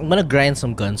room. I'm gonna grind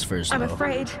some guns first, I'm though.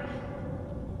 afraid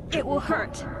it will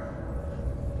hurt.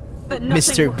 But Mr.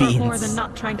 nothing will hurt more Beans. than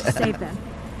not trying to save them.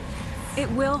 It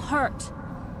will hurt.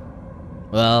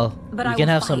 Well, But we I can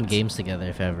will have some fight. games together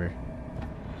if ever.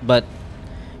 But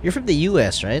you're from the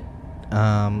US, right?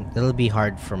 It'll be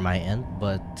hard for my end,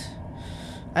 but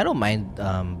I don't mind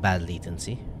bad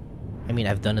latency. I mean,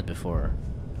 I've done it before.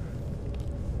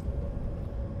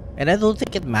 And I don't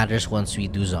think it matters once we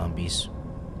do zombies.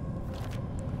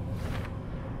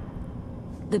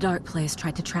 The dark place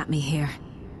tried to trap me here.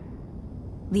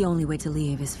 The only way to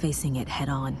leave is facing it head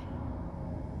on.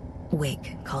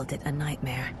 Wake called it a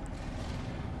nightmare.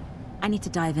 I need to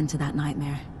dive into that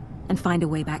nightmare and find a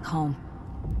way back home.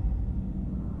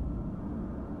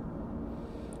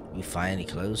 We finally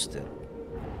closed it.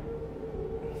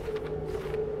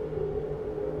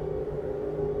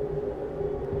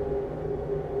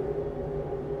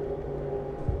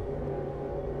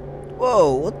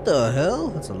 Whoa, what the hell?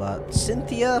 That's a lot.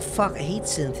 Cynthia? Fuck, I hate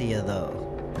Cynthia though.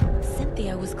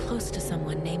 Cynthia was close to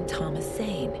someone named Thomas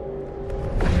Zane.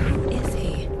 Who is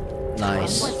he?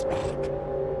 Nice. Tom was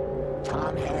back.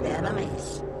 Tom had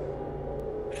enemies.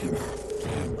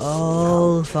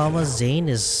 Oh, Thomas Zane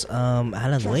is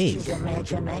Alan Wake. Just his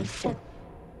imagination.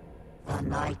 The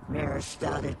nightmare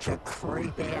started to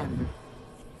creep in.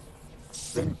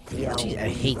 Cynthia. Gee, I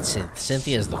hate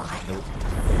Cynthia is the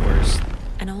worst.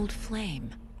 An old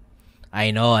flame.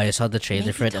 I know, I saw the trailer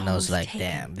Maybe for it and I Tom was was like, taken.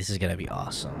 damn, this is gonna be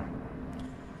awesome.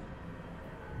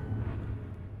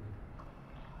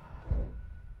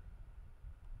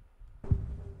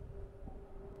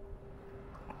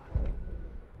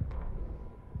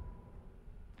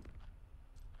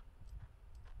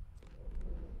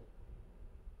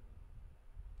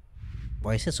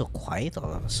 Why is it so quiet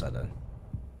all of a sudden?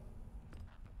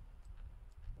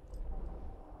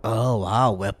 Oh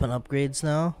wow, weapon upgrades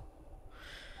now?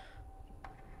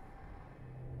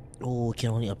 Oh, we can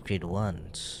only upgrade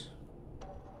once.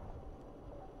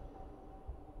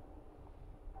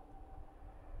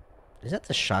 Is that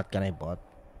the shotgun I bought?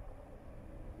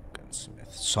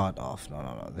 Gunsmith. Sawed off.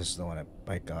 No. This is the one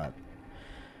I got.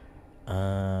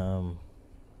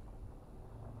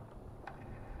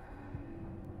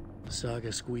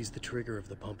 Saga squeezed the trigger of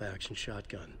the pump-action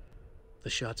shotgun. The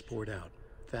shots poured out,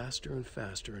 faster and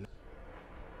faster. And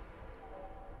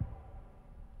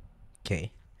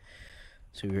Okay.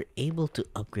 So we were able to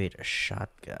upgrade a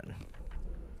shotgun.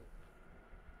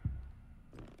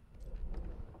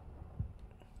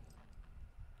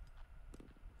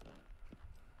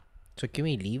 So can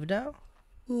we leave now?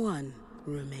 One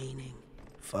remaining.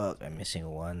 Fuck, I'm missing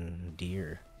one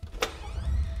deer.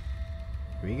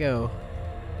 Here we go.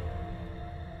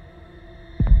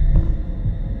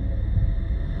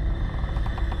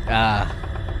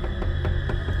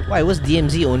 Why was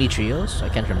DMZ only trios? I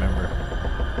can't remember.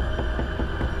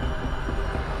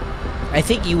 I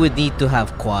think you would need to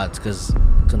have quads because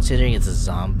considering it's a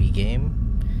zombie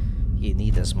game, you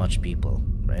need as much people,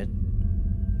 right?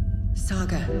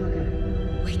 Saga,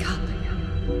 wake up.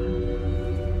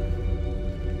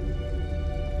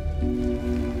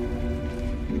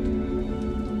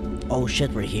 Oh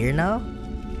shit, we're here now?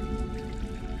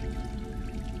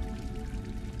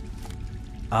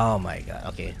 Oh my god,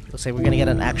 okay. Looks like we're gonna get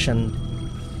an action-packed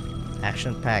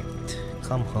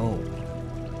come home.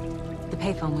 The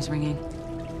payphone was ringing.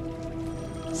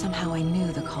 Somehow I knew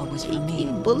the call was for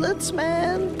me. Bullets,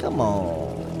 man? Come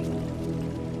on.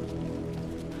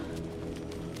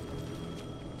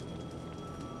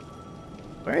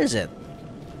 Where is it?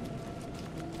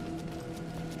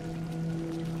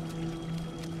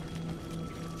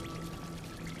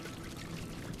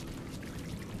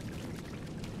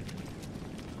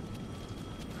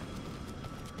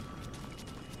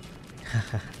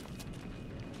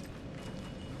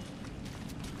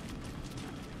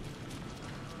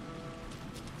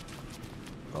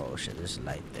 Oh shit, there's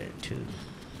light there too.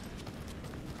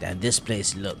 Damn, this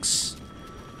place looks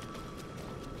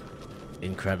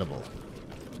incredible.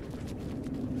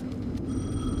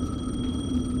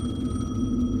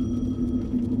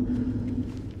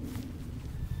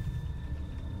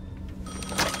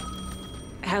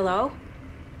 Hello?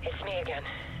 It's me again.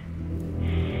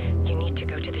 You need to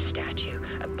go to the statue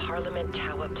at Parliament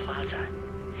Tower Plaza.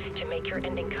 To make your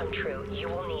ending come true, you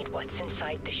will need what's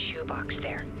inside the shoebox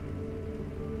there.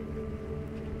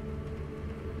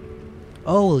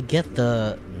 Oh, we'll get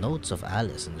the notes of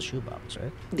Alice in the shoebox,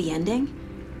 right? The ending?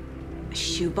 A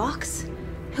shoebox?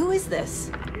 Who is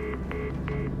this?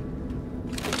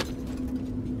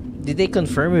 Did they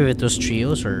confirm if it was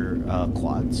trios or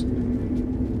quads?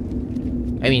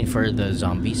 I mean, for the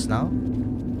zombies now?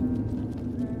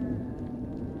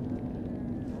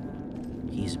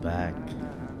 He's back.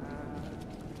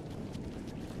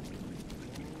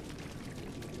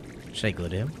 Should I go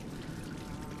to him?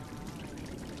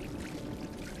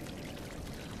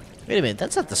 Wait a minute,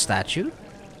 that's not the statue.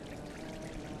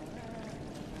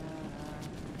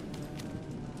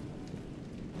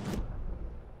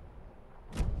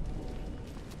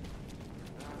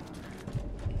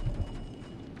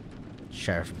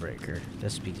 Sheriff Breaker.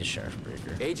 Let's speak to Sheriff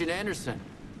Breaker. Agent Anderson.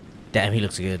 Damn, he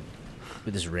looks good.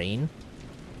 With his rain.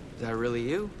 Is that really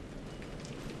you?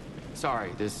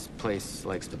 Sorry, this place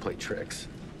likes to play tricks.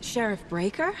 Sheriff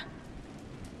Breaker?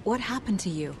 What happened to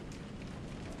you?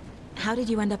 How did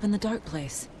you end up in the dark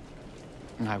place?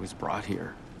 I was brought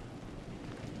here.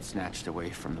 Snatched away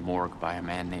from the morgue by a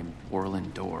man named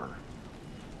Orland Dorr.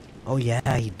 Oh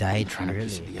yeah, he died trying to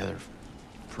piece it early. together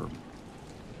for...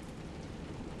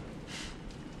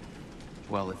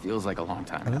 Well, it feels like a long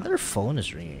time now. Another phone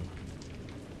is ringing.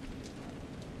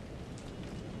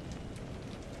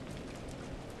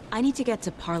 I need to get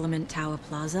to Parliament Tower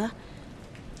Plaza.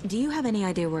 Do you have any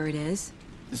idea where it is?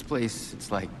 This place,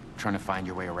 it's like trying to find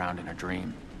your way around in a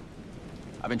dream.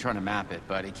 I've been trying to map it,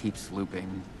 but it keeps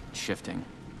looping, shifting.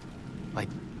 Like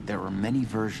there were many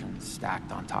versions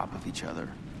stacked on top of each other.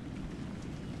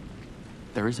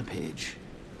 There is a page.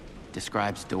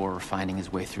 Describes Dorr finding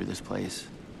his way through this place.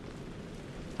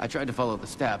 I tried to follow the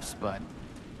steps, but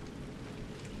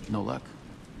no luck.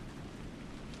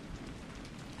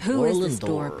 Who is this Orland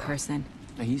Dorr Dorr. person?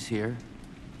 He's here.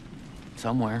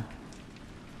 Somewhere.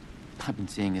 I've been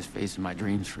seeing his face in my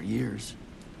dreams for years.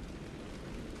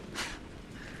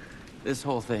 This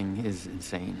whole thing is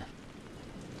insane.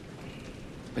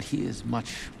 But he is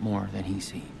much more than he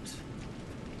seems.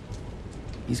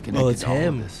 He's connected it's to all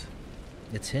him. of this.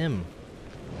 It's him.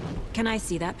 Can I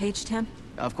see that page, Tim?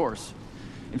 Of course.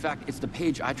 In fact, it's the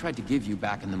page I tried to give you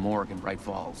back in the morgue in Bright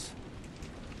Falls.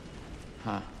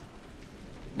 Huh.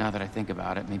 Now that I think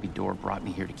about it, maybe Dorr brought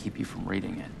me here to keep you from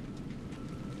reading it.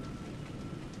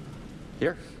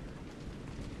 Here.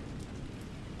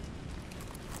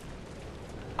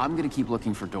 I'm gonna keep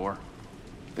looking for Dorr.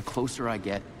 The closer I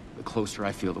get, the closer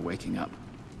I feel to waking up.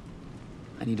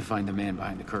 I need to find the man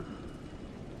behind the curtain.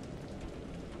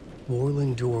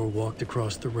 Orland Dorr walked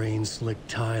across the rain-slicked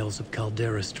tiles of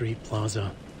Caldera Street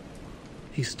Plaza.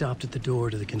 He stopped at the door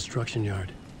to the construction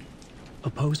yard. A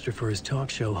poster for his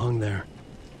talk show hung there.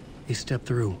 He stepped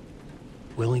through,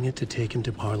 willing it to take him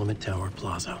to Parliament Tower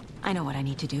Plaza. I know what I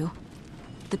need to do.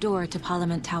 The door to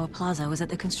Parliament Tower Plaza was at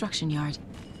the construction yard.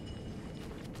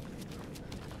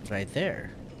 Right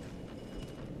there.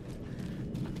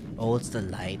 Oh, it's the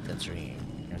light that's ringing.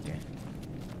 Okay.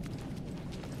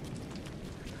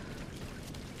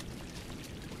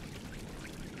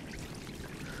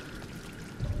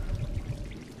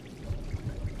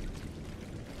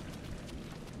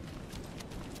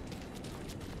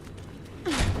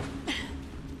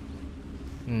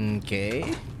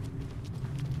 Okay.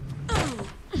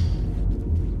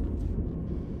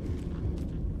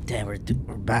 Damn, we're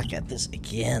back at this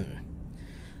again.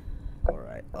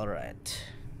 Alright, alright.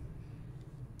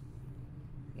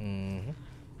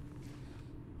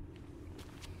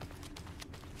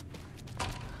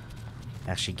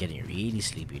 Actually getting really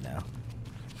sleepy now.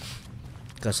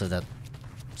 Because of that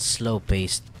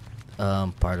slow-paced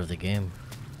part of the game.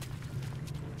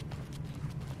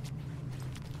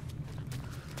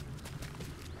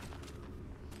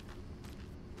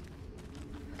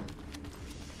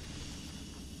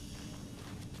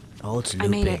 Oh, it's looping. I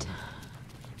made it.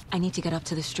 I need to get up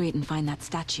to the street and find that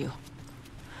statue.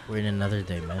 We're in another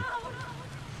day, man.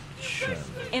 Sure.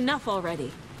 Enough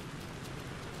already.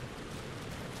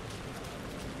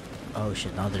 Oh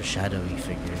shit, now they're shadowy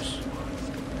figures.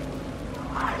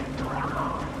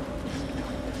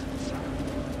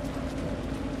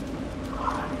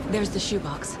 There's the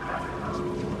shoebox.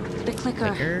 The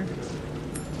clicker.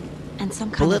 And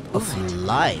some kind Bullet of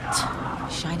light.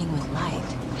 Shining with light.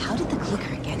 How did the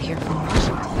clicker get here from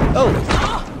Washington? Oh!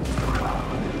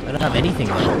 I don't have anything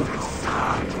left.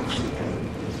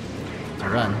 To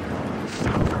run.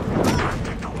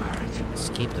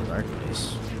 Escape the dark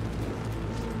place.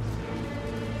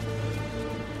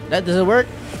 That doesn't work.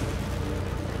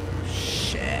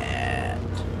 Shit.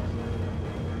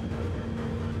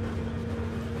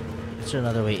 Is there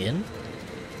another way in?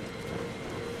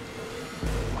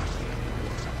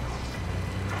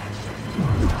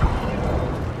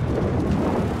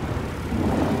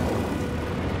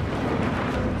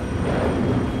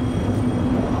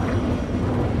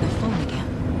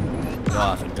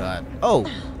 Oh, thank God. Oh!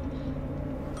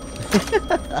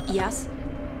 Yes?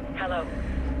 Hello.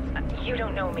 You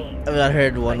don't know me. I've not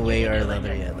heard one way or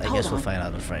another yet. I guess we'll find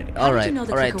out on Friday. Alright,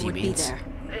 alright, teammates.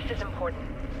 This is important.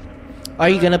 Are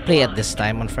you gonna play at this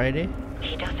time on Friday?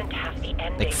 He doesn't have the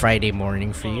ending. Like Friday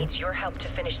morning for He you? needs your help to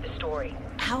finish the story.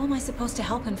 How am I supposed to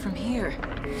help him from here?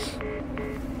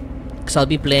 Because I'll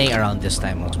be playing around this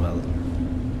time as well.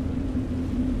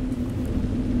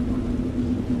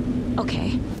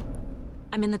 Okay.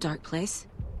 I'm in the dark place.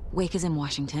 Wake is in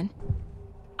Washington.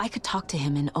 I could talk to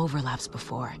him in overlaps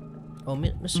before. Oh,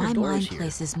 Mr. My Dorr mind is here.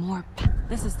 place is more...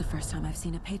 This is the first time I've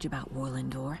seen a page about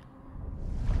Warland Dorr.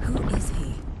 Who is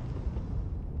he?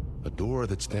 A door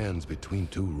that stands between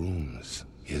two rooms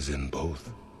is in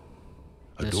both.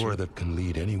 A door that can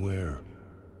lead anywhere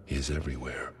is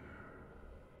everywhere.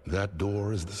 That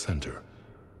door is the center.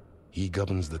 He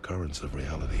governs the currents of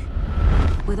reality.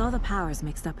 With all the powers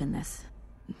mixed up in this,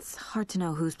 it's hard to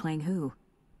know who's playing who.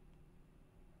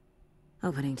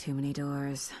 Opening too many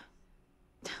doors.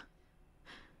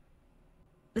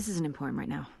 This isn't important right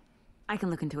now. I can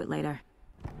look into it later.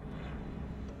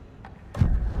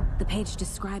 The page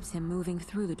describes him moving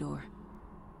through the door.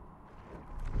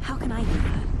 How can I do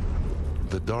that?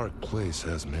 The dark place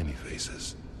has many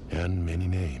faces and many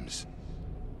names.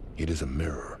 It is a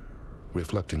mirror,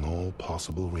 reflecting all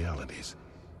possible realities.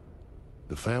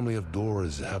 The family of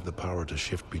doors have the power to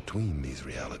shift between these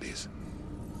realities,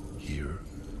 here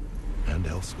and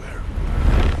elsewhere.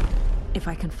 If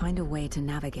I can find a way to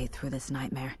navigate through this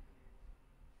nightmare,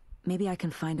 maybe I can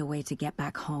find a way to get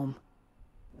back home.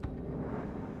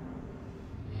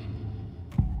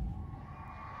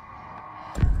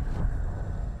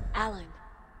 Alan,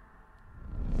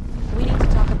 we need to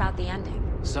talk about the ending.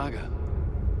 Saga,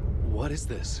 what is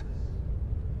this?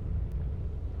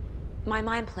 My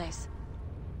mind place.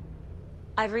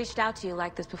 I've reached out to you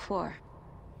like this before.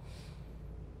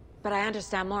 But I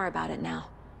understand more about it now.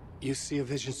 You see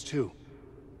visions too.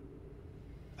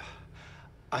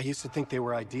 I used to think they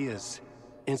were ideas,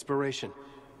 inspiration,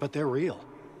 but they're real.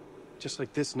 Just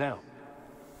like this now.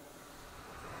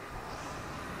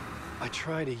 I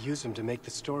try to use them to make the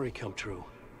story come true.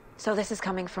 So this is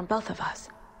coming from both of us.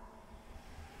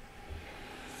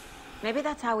 Maybe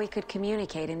that's how we could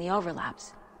communicate in the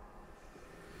overlaps.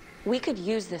 We could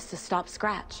use this to stop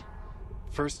Scratch.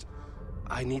 First,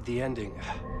 I need the ending.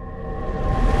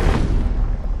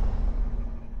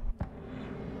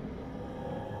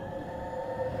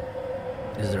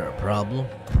 Is there a problem?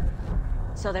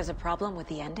 So there's a problem with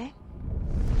the ending?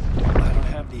 I don't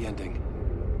have the ending.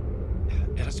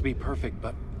 It has to be perfect,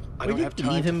 but I don't have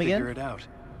time to figure it out.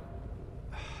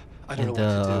 I don't know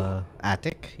what to do.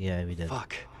 Attic? Yeah, we did.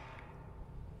 Fuck.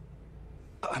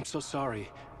 I'm so sorry.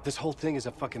 This whole thing is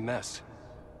a fucking mess.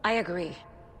 I agree.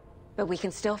 But we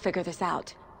can still figure this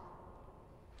out.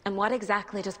 And what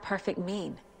exactly does perfect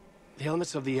mean? The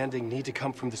elements of the ending need to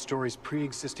come from the story's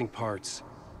pre-existing parts.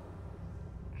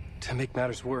 To make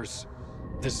matters worse,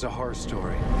 this is a horror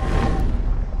story.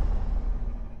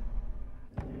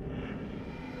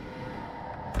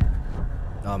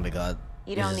 Oh my God.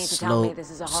 You don't need to tell me this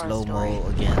is a horror story. Slow-mo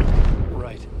again.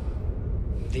 Right.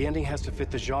 The ending has to fit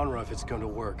the genre if it's going to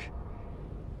work.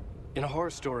 In a horror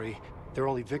story, there are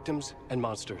only victims and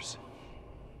monsters.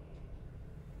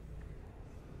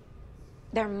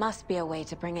 There must be a way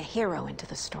to bring a hero into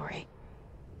the story.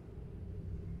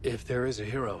 If there is a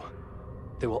hero,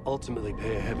 they will ultimately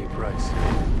pay a heavy price.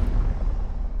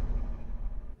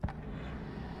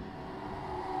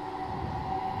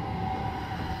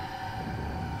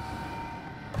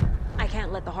 I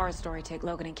can't let the horror story take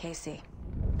Logan and Casey.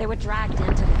 They were dragged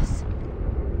into this.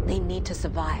 They need to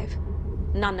survive.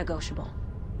 Non-negotiable.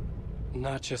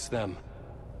 Not just them.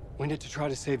 We need to try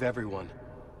to save everyone.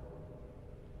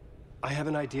 I have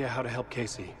an idea how to help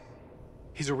Casey.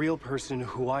 He's a real person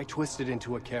who I twisted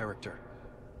into a character.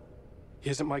 He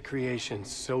isn't my creation,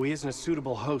 so he isn't a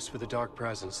suitable host for the Dark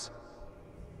Presence.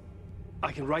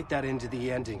 I can write that into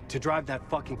the ending to drive that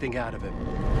fucking thing out of him.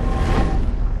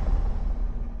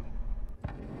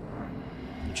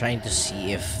 I'm trying to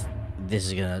see if this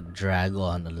is gonna drag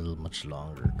on a little much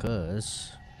longer,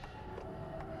 cause...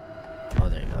 Oh,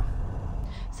 there you go.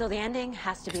 So the ending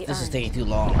has to be This is earned, taking too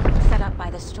long. set up by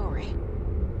the story.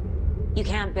 You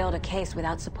can't build a case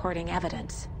without supporting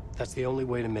evidence. That's the only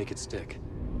way to make it stick.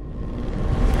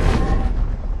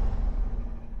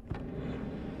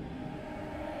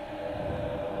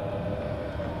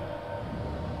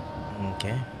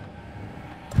 Okay.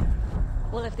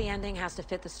 Well, if the ending has to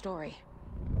fit the story,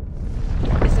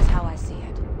 this is how I see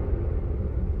it.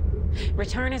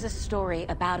 Return is a story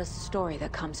about a story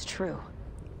that comes true.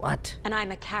 What? And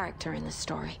I'm a character in the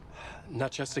story.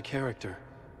 Not just a character.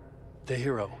 The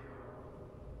hero.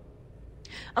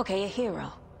 Okay, a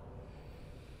hero.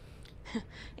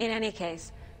 In any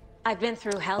case, I've been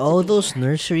through hell. All those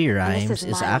nursery And rhymes this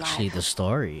is my actually life. the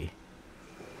story.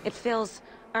 It feels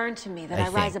earned to me that I I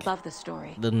rise think. above the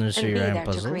story. The nursery and be rhyme there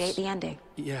puzzles? to create the ending.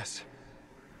 Yes.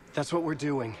 That's what we're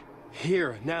doing.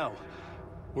 Here, now.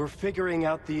 We're figuring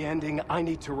out the ending I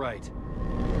need to write.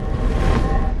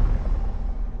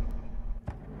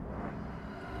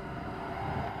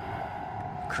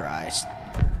 Christ.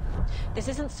 This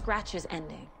isn't Scratch's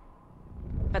ending.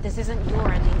 But this isn't your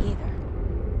ending either.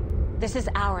 This is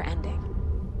our ending.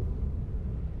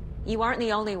 You aren't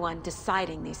the only one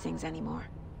deciding these things anymore.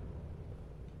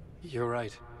 You're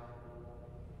right.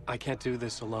 I can't do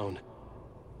this alone.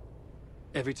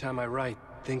 Every time I write,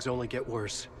 things only get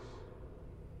worse.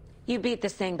 You beat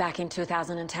this thing back in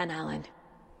 2010, Alan.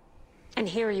 And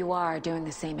here you are doing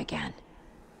the same again.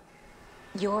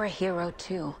 You're a hero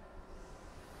too.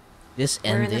 This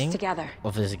We're in this ending together.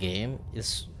 of this game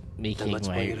is making let's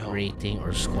bring my it home. rating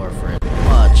or score for it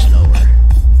much lower.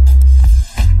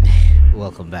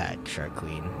 Welcome back, Shark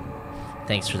Queen.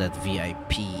 Thanks for that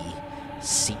VIP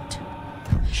seat.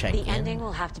 Check The in. ending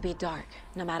will have to be dark,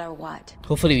 no matter what.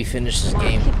 Hopefully we finish this The more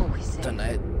game people we save,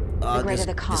 tonight. the greater This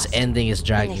the cost. ending is And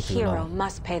dragging the too hero long.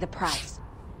 must pay the price.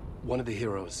 One of the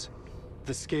heroes.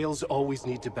 The scales always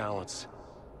need to balance.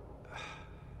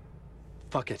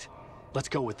 Fuck it. Let's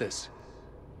go with this.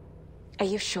 Are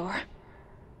you sure?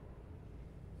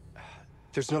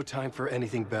 There's no time for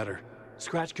anything better.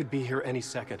 Scratch could be here any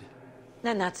second.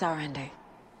 Then that's our ending.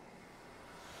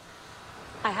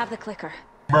 I have the clicker.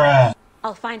 Bruh.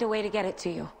 I'll find a way to get it to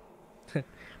you.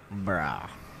 Bruh.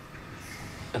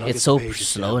 And I'll It's get so the pages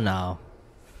slow down. now.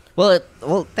 Well,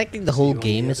 technically the whole you on the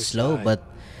game other is slow, side. but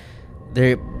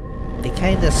they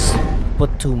kind of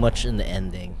put too much in the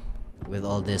ending with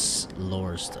all this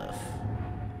lore stuff.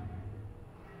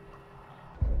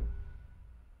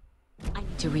 I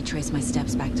need to retrace my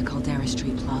steps back to Caldera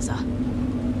Street Plaza.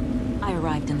 I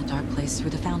arrived in the dark place through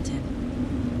the fountain.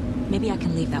 Maybe I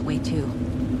can leave that way too.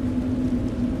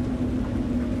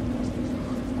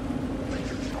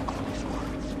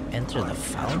 Enter the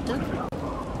fountain?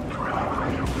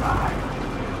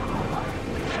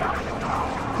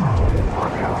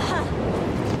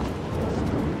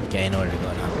 Okay, I know where to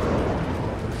go now.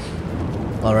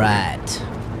 Alright.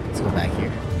 Let's go back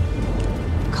here.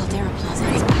 Caldera Plaza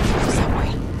is back from the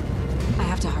subway. I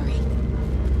have to hurry.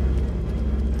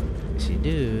 Yes, you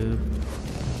do.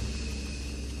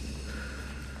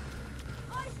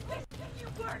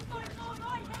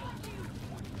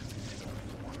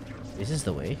 This is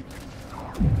the way.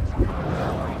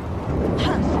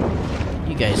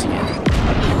 You guys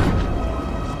again.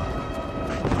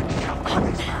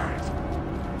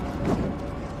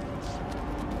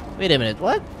 Wait a minute,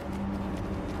 what?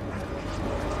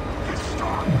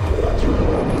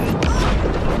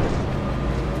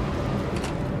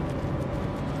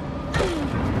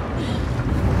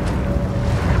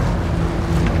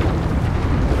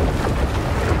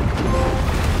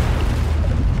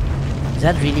 Is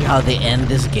that really how they end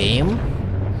this game?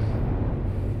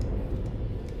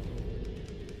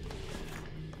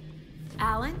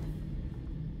 Alan?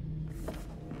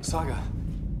 Saga.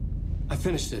 I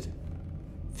finished it.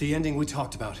 The ending we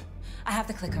talked about. I have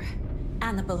the clicker.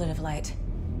 And the bullet of light.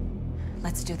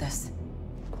 Let's do this.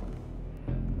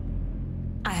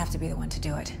 I have to be the one to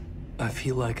do it. I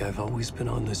feel like I've always been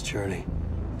on this journey.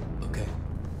 Okay.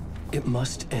 It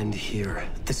must end here.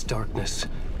 This darkness.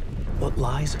 What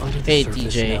lies under the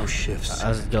surface TJ. now shifts.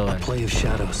 How's it going? A play of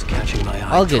shadows catching my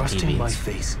eye, All good, thrusting TVs. my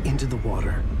face into the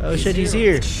water. Oh shit, he's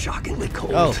here. It's shockingly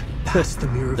cold. Oh, past the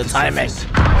mirror of the the timing. surface.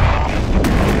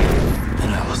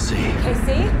 And I will see.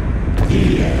 Casey?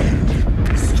 The end.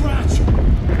 Scratch.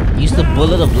 Use the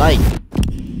bullet of light.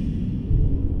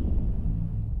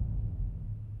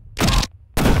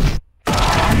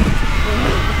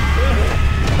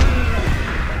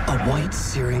 A white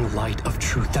searing light of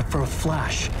truth that for a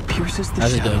flash pierces the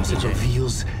How's it going, shadows and TJ?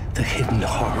 reveals the hidden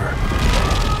horror.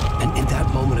 And in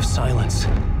that moment of silence,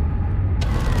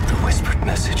 the whispered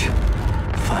message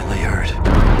finally heard.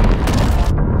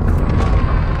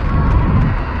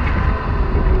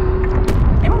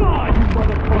 Come on, you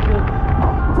motherfucker!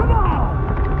 Come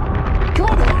on!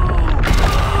 Come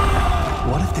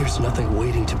on! What if there's nothing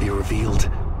waiting to be revealed?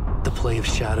 The play of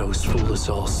shadows fool us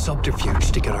all,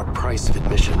 subterfuge to get our price of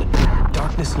admission.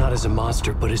 Darkness not as a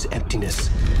monster, but as emptiness.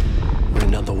 We're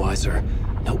none the wiser.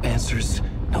 No answers,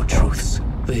 no truths.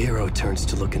 The hero turns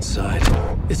to look inside,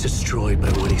 is destroyed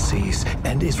by what he sees,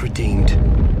 and is redeemed.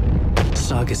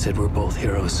 Saga said we're both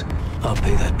heroes. I'll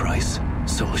pay that price.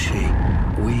 So will she.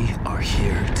 We are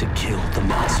here to kill the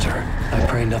monster. I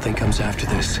pray nothing comes after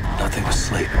this. Nothing but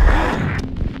sleep.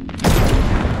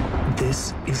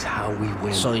 This is how we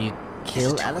win. So you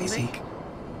kill Alan easy? Wake?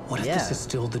 What if this is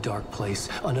still the dark place?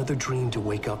 Another dream to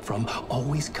wake up from,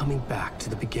 always coming back to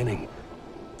the beginning.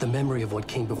 The memory of what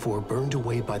came before burned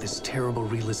away by this terrible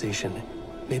realization.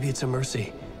 Maybe it's a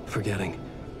mercy, forgetting.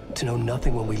 To know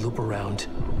nothing when we loop around,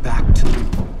 back to the...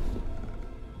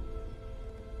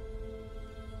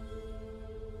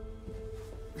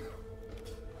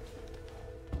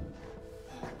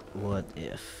 What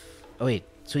if? Oh wait,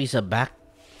 so he's a back.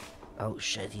 Oh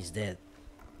shit, he's dead.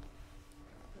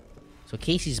 So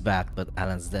Casey's back, but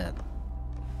Alan's dead.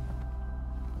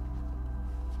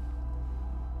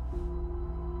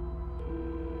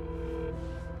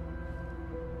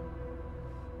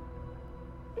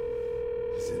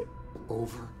 Is it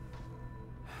over?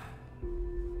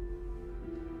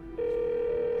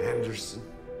 Anderson?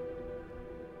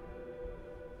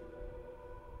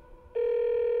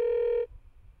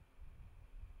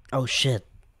 Oh shit.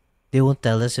 They won't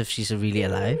tell us if she's really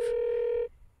alive?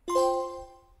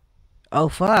 Oh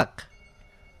fuck.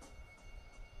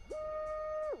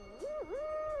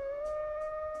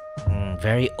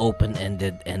 Very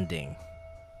open-ended ending.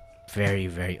 Very,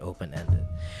 very open-ended.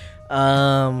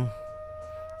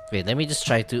 Wait, let me just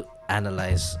try to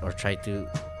analyze or try to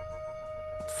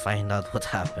find out what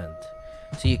happened.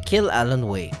 So you kill Alan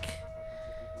Wake,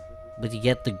 but you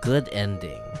get the good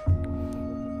ending.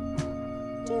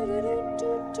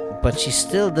 But she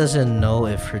still doesn't know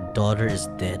if her daughter is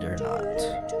dead or not.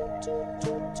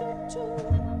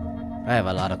 I have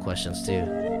a lot of questions too.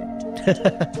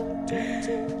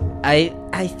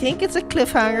 I think it's a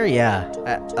cliffhanger, yeah.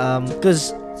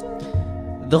 Because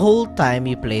the whole time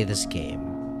you play this game,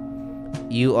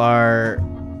 you are...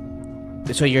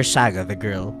 So you're Saga, the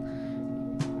girl.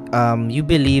 You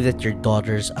believe that your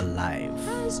daughter's alive.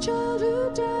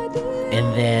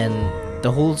 And then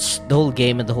the whole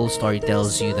game and the whole story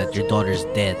tells you that your daughter's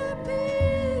dead.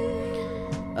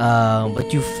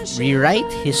 But you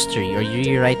rewrite history, or you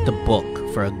rewrite the book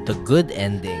for the good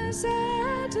ending.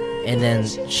 And then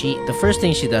the first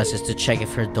thing she does is to check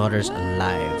if her daughter's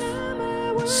alive.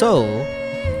 So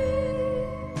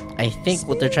I think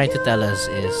what they're trying to tell us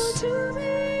is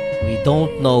we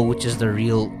don't know which is the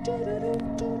real,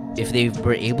 if they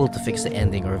were able to fix the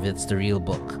ending, or if it's the real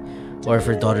book, or if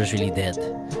her daughter's really dead.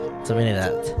 Something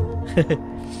like that.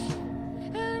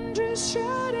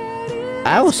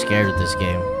 I was scared of this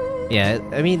game. Yeah,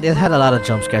 I mean, it had a lot of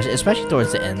jump scares, especially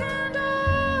towards the end.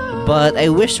 But I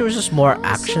wish there was just more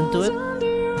action to it.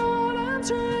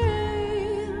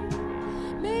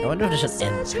 I wonder if there's an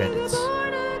end credits.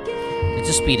 Let's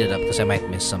just speed it up because I might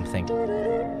miss something.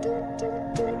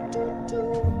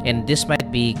 And this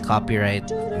might be copyright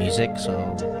music,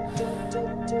 so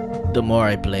the more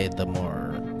I play it, the more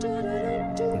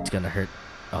it's gonna hurt.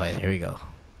 Oh yeah, here we go.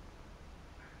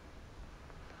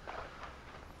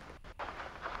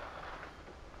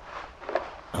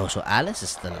 Oh, so Alice is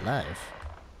still alive.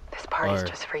 This party's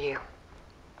just for you.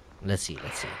 Let's see.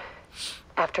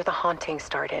 After the haunting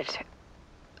started,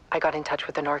 I got in touch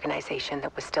with an organization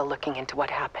that was still looking into what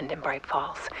happened in Bright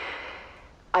Falls.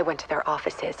 I went to their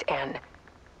offices and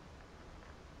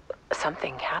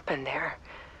something happened there.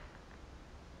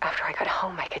 After I got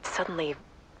home, I could suddenly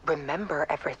remember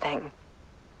everything.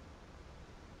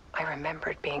 I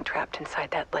remembered being trapped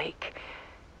inside that lake.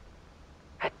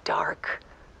 A dark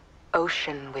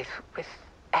ocean with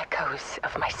echoes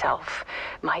of myself.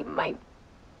 My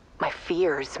my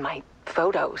fears, my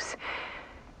photos,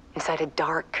 inside a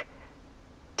dark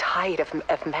tide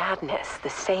of madness, the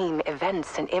same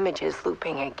events and images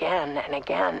looping again and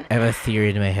again. I have a theory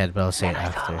in my head, but I'll say it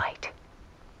I saw after. light.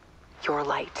 Your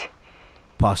light.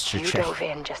 Posture you check. dove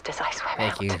in just as I swam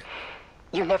Thank out. you.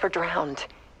 You never drowned.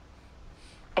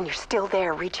 And you're still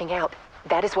there reaching out.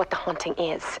 That is what the haunting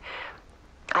is.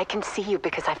 I can see you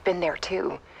because I've been there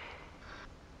too.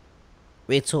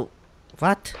 Wait, so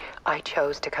what? I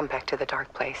chose to come back to the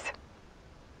dark place.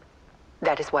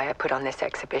 That is why I put on this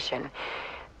exhibition.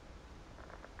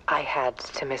 I had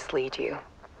to mislead you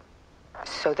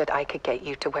so that I could get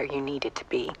you to where you needed to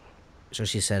be. So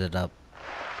she set it up.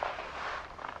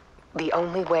 The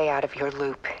only way out of your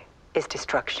loop is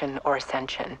destruction or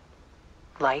ascension.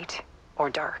 Light or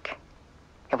dark.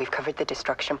 And we've covered the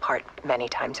destruction part many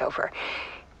times over.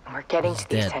 And we're getting to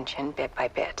the ascension bit by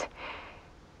bit.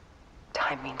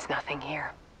 Time means nothing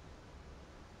here.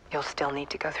 You'll still need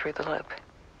to go through the loop.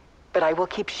 But I will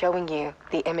keep showing you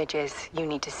the images you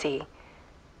need to see.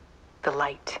 The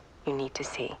light you need to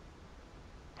see.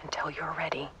 Until you're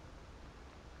ready.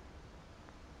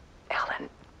 Alan,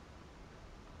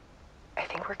 I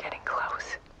think we're getting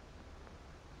close.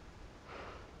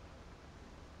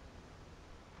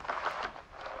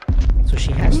 So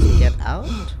she has to get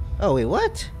out? Oh, wait,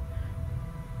 what?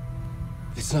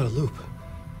 It's not a loop.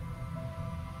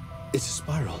 It's a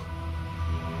spiral.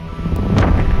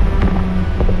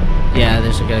 Yeah,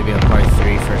 there's gonna be a part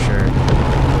 3 for sure.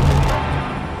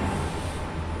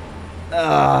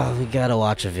 We gotta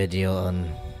watch a video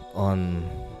on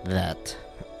that.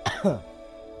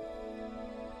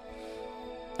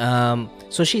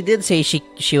 So she did say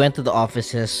she went to the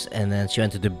offices and then she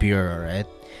went to the bureau, right?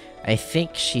 I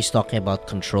think she's talking about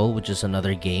Control, which is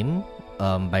another game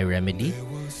by Remedy.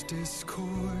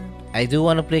 I do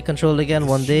want to play Control again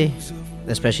one day,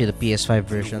 especially the PS5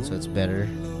 version, so it's better.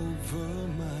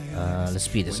 Let's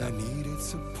speed this up.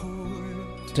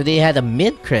 So they had a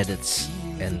mid-credits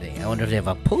ending. I wonder if they have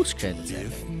a post-credits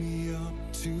ending.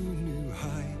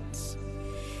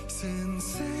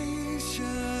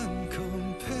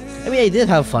 I mean, I did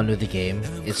have fun with the game.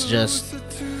 It's just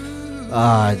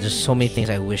there's so many things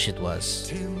I wish it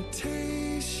was.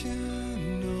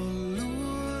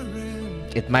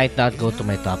 It might not go to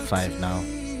my top 5 now.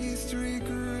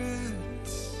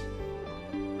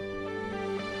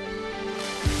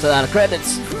 It's a lot of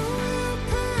credits.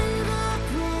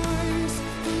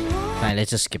 Fine,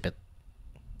 let's just skip it.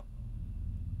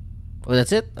 Oh,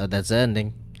 that's it? Oh, that's the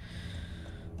ending.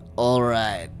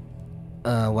 Alright.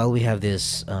 While we have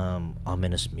this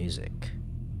ominous music,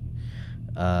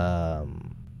 I'll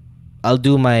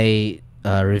do my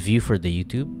review for the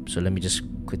YouTube. So let me just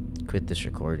quit this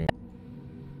recording.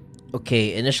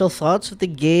 Okay, initial thoughts of the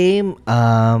game.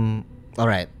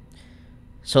 Alright.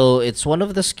 So it's one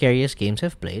of the scariest games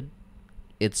I've played.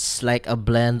 It's like a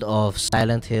blend of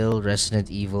Silent Hill,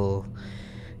 Resident Evil,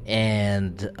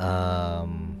 and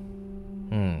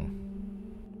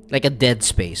like a Dead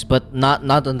Space, but not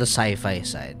on the sci-fi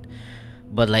side,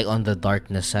 but like on the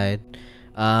darkness side.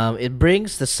 It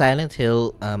brings the Silent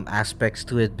Hill aspects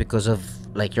to it because of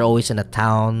like you're always in a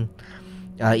town.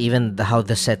 Even how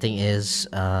the setting is,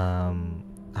 how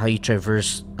you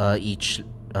traverse each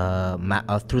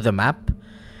through the map,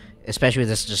 especially with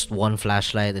this just one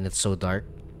flashlight and it's so dark.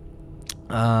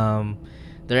 The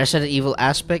Resident Evil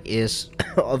aspect is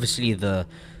obviously the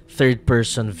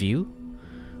third-person view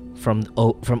from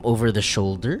over the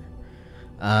shoulder.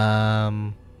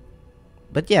 But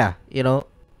yeah, you know,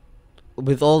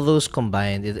 with all those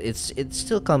combined, it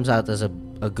still comes out as a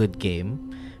good game.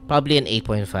 Probably an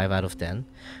 8.5 out of 10.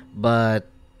 But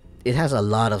it has a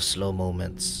lot of slow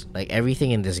moments. Like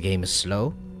everything in this game is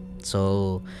slow.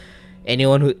 So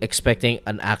anyone who expecting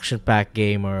an action-packed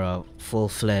game or a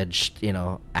full-fledged, you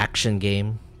know, action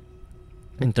game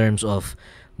in terms of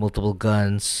multiple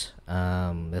guns,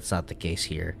 that's not the case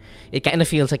here. It kind of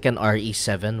feels like an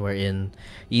RE7 wherein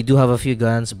you do have a few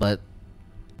guns, but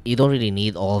you don't really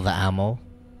need all the ammo,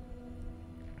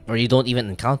 or you don't even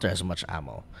encounter as much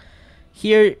ammo.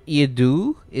 Here you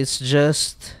do. It's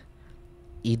just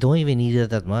you don't even need it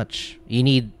that much. You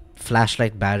need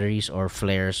flashlight batteries or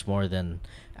flares more than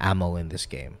ammo in this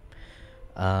game.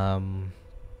 What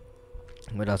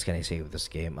else can I say with this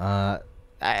game? I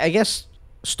guess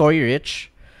story rich.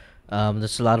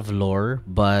 There's a lot of lore,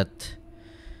 but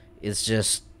it's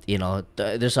just, you know,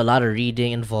 there's a lot of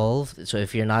reading involved. So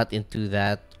if you're not into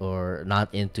that or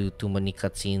not into too many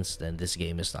cutscenes, then this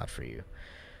game is not for you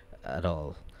at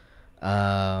all.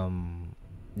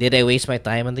 Did I waste my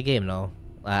time on the game? No.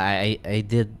 I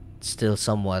did still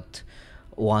somewhat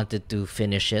wanted to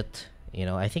finish it. You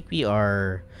know, I think we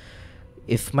are.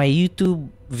 If my YouTube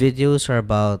videos are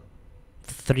about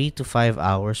 3 to 5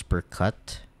 hours per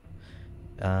cut,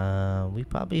 we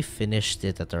probably finished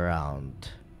it at around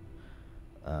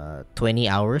 20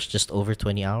 hours, just over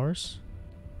 20 hours.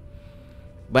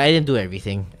 But I didn't do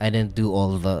everything. I didn't do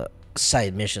all the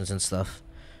side missions and stuff.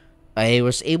 I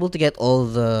was able to get all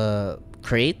the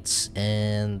crates,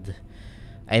 and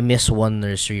I missed one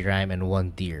nursery rhyme and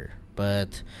one deer.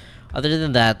 But other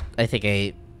than that, I think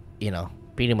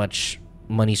pretty much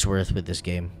money's worth with this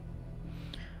game.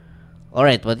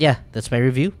 Alright, but yeah, that's my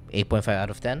review. 8.5 out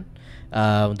of 10.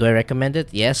 Do I recommend it?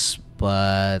 Yes,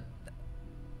 but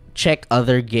check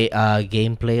other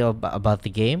gameplay about the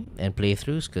game and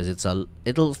playthroughs, because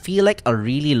it'll feel like a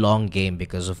really long game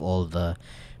because of all the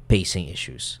pacing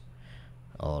issues.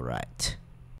 All right.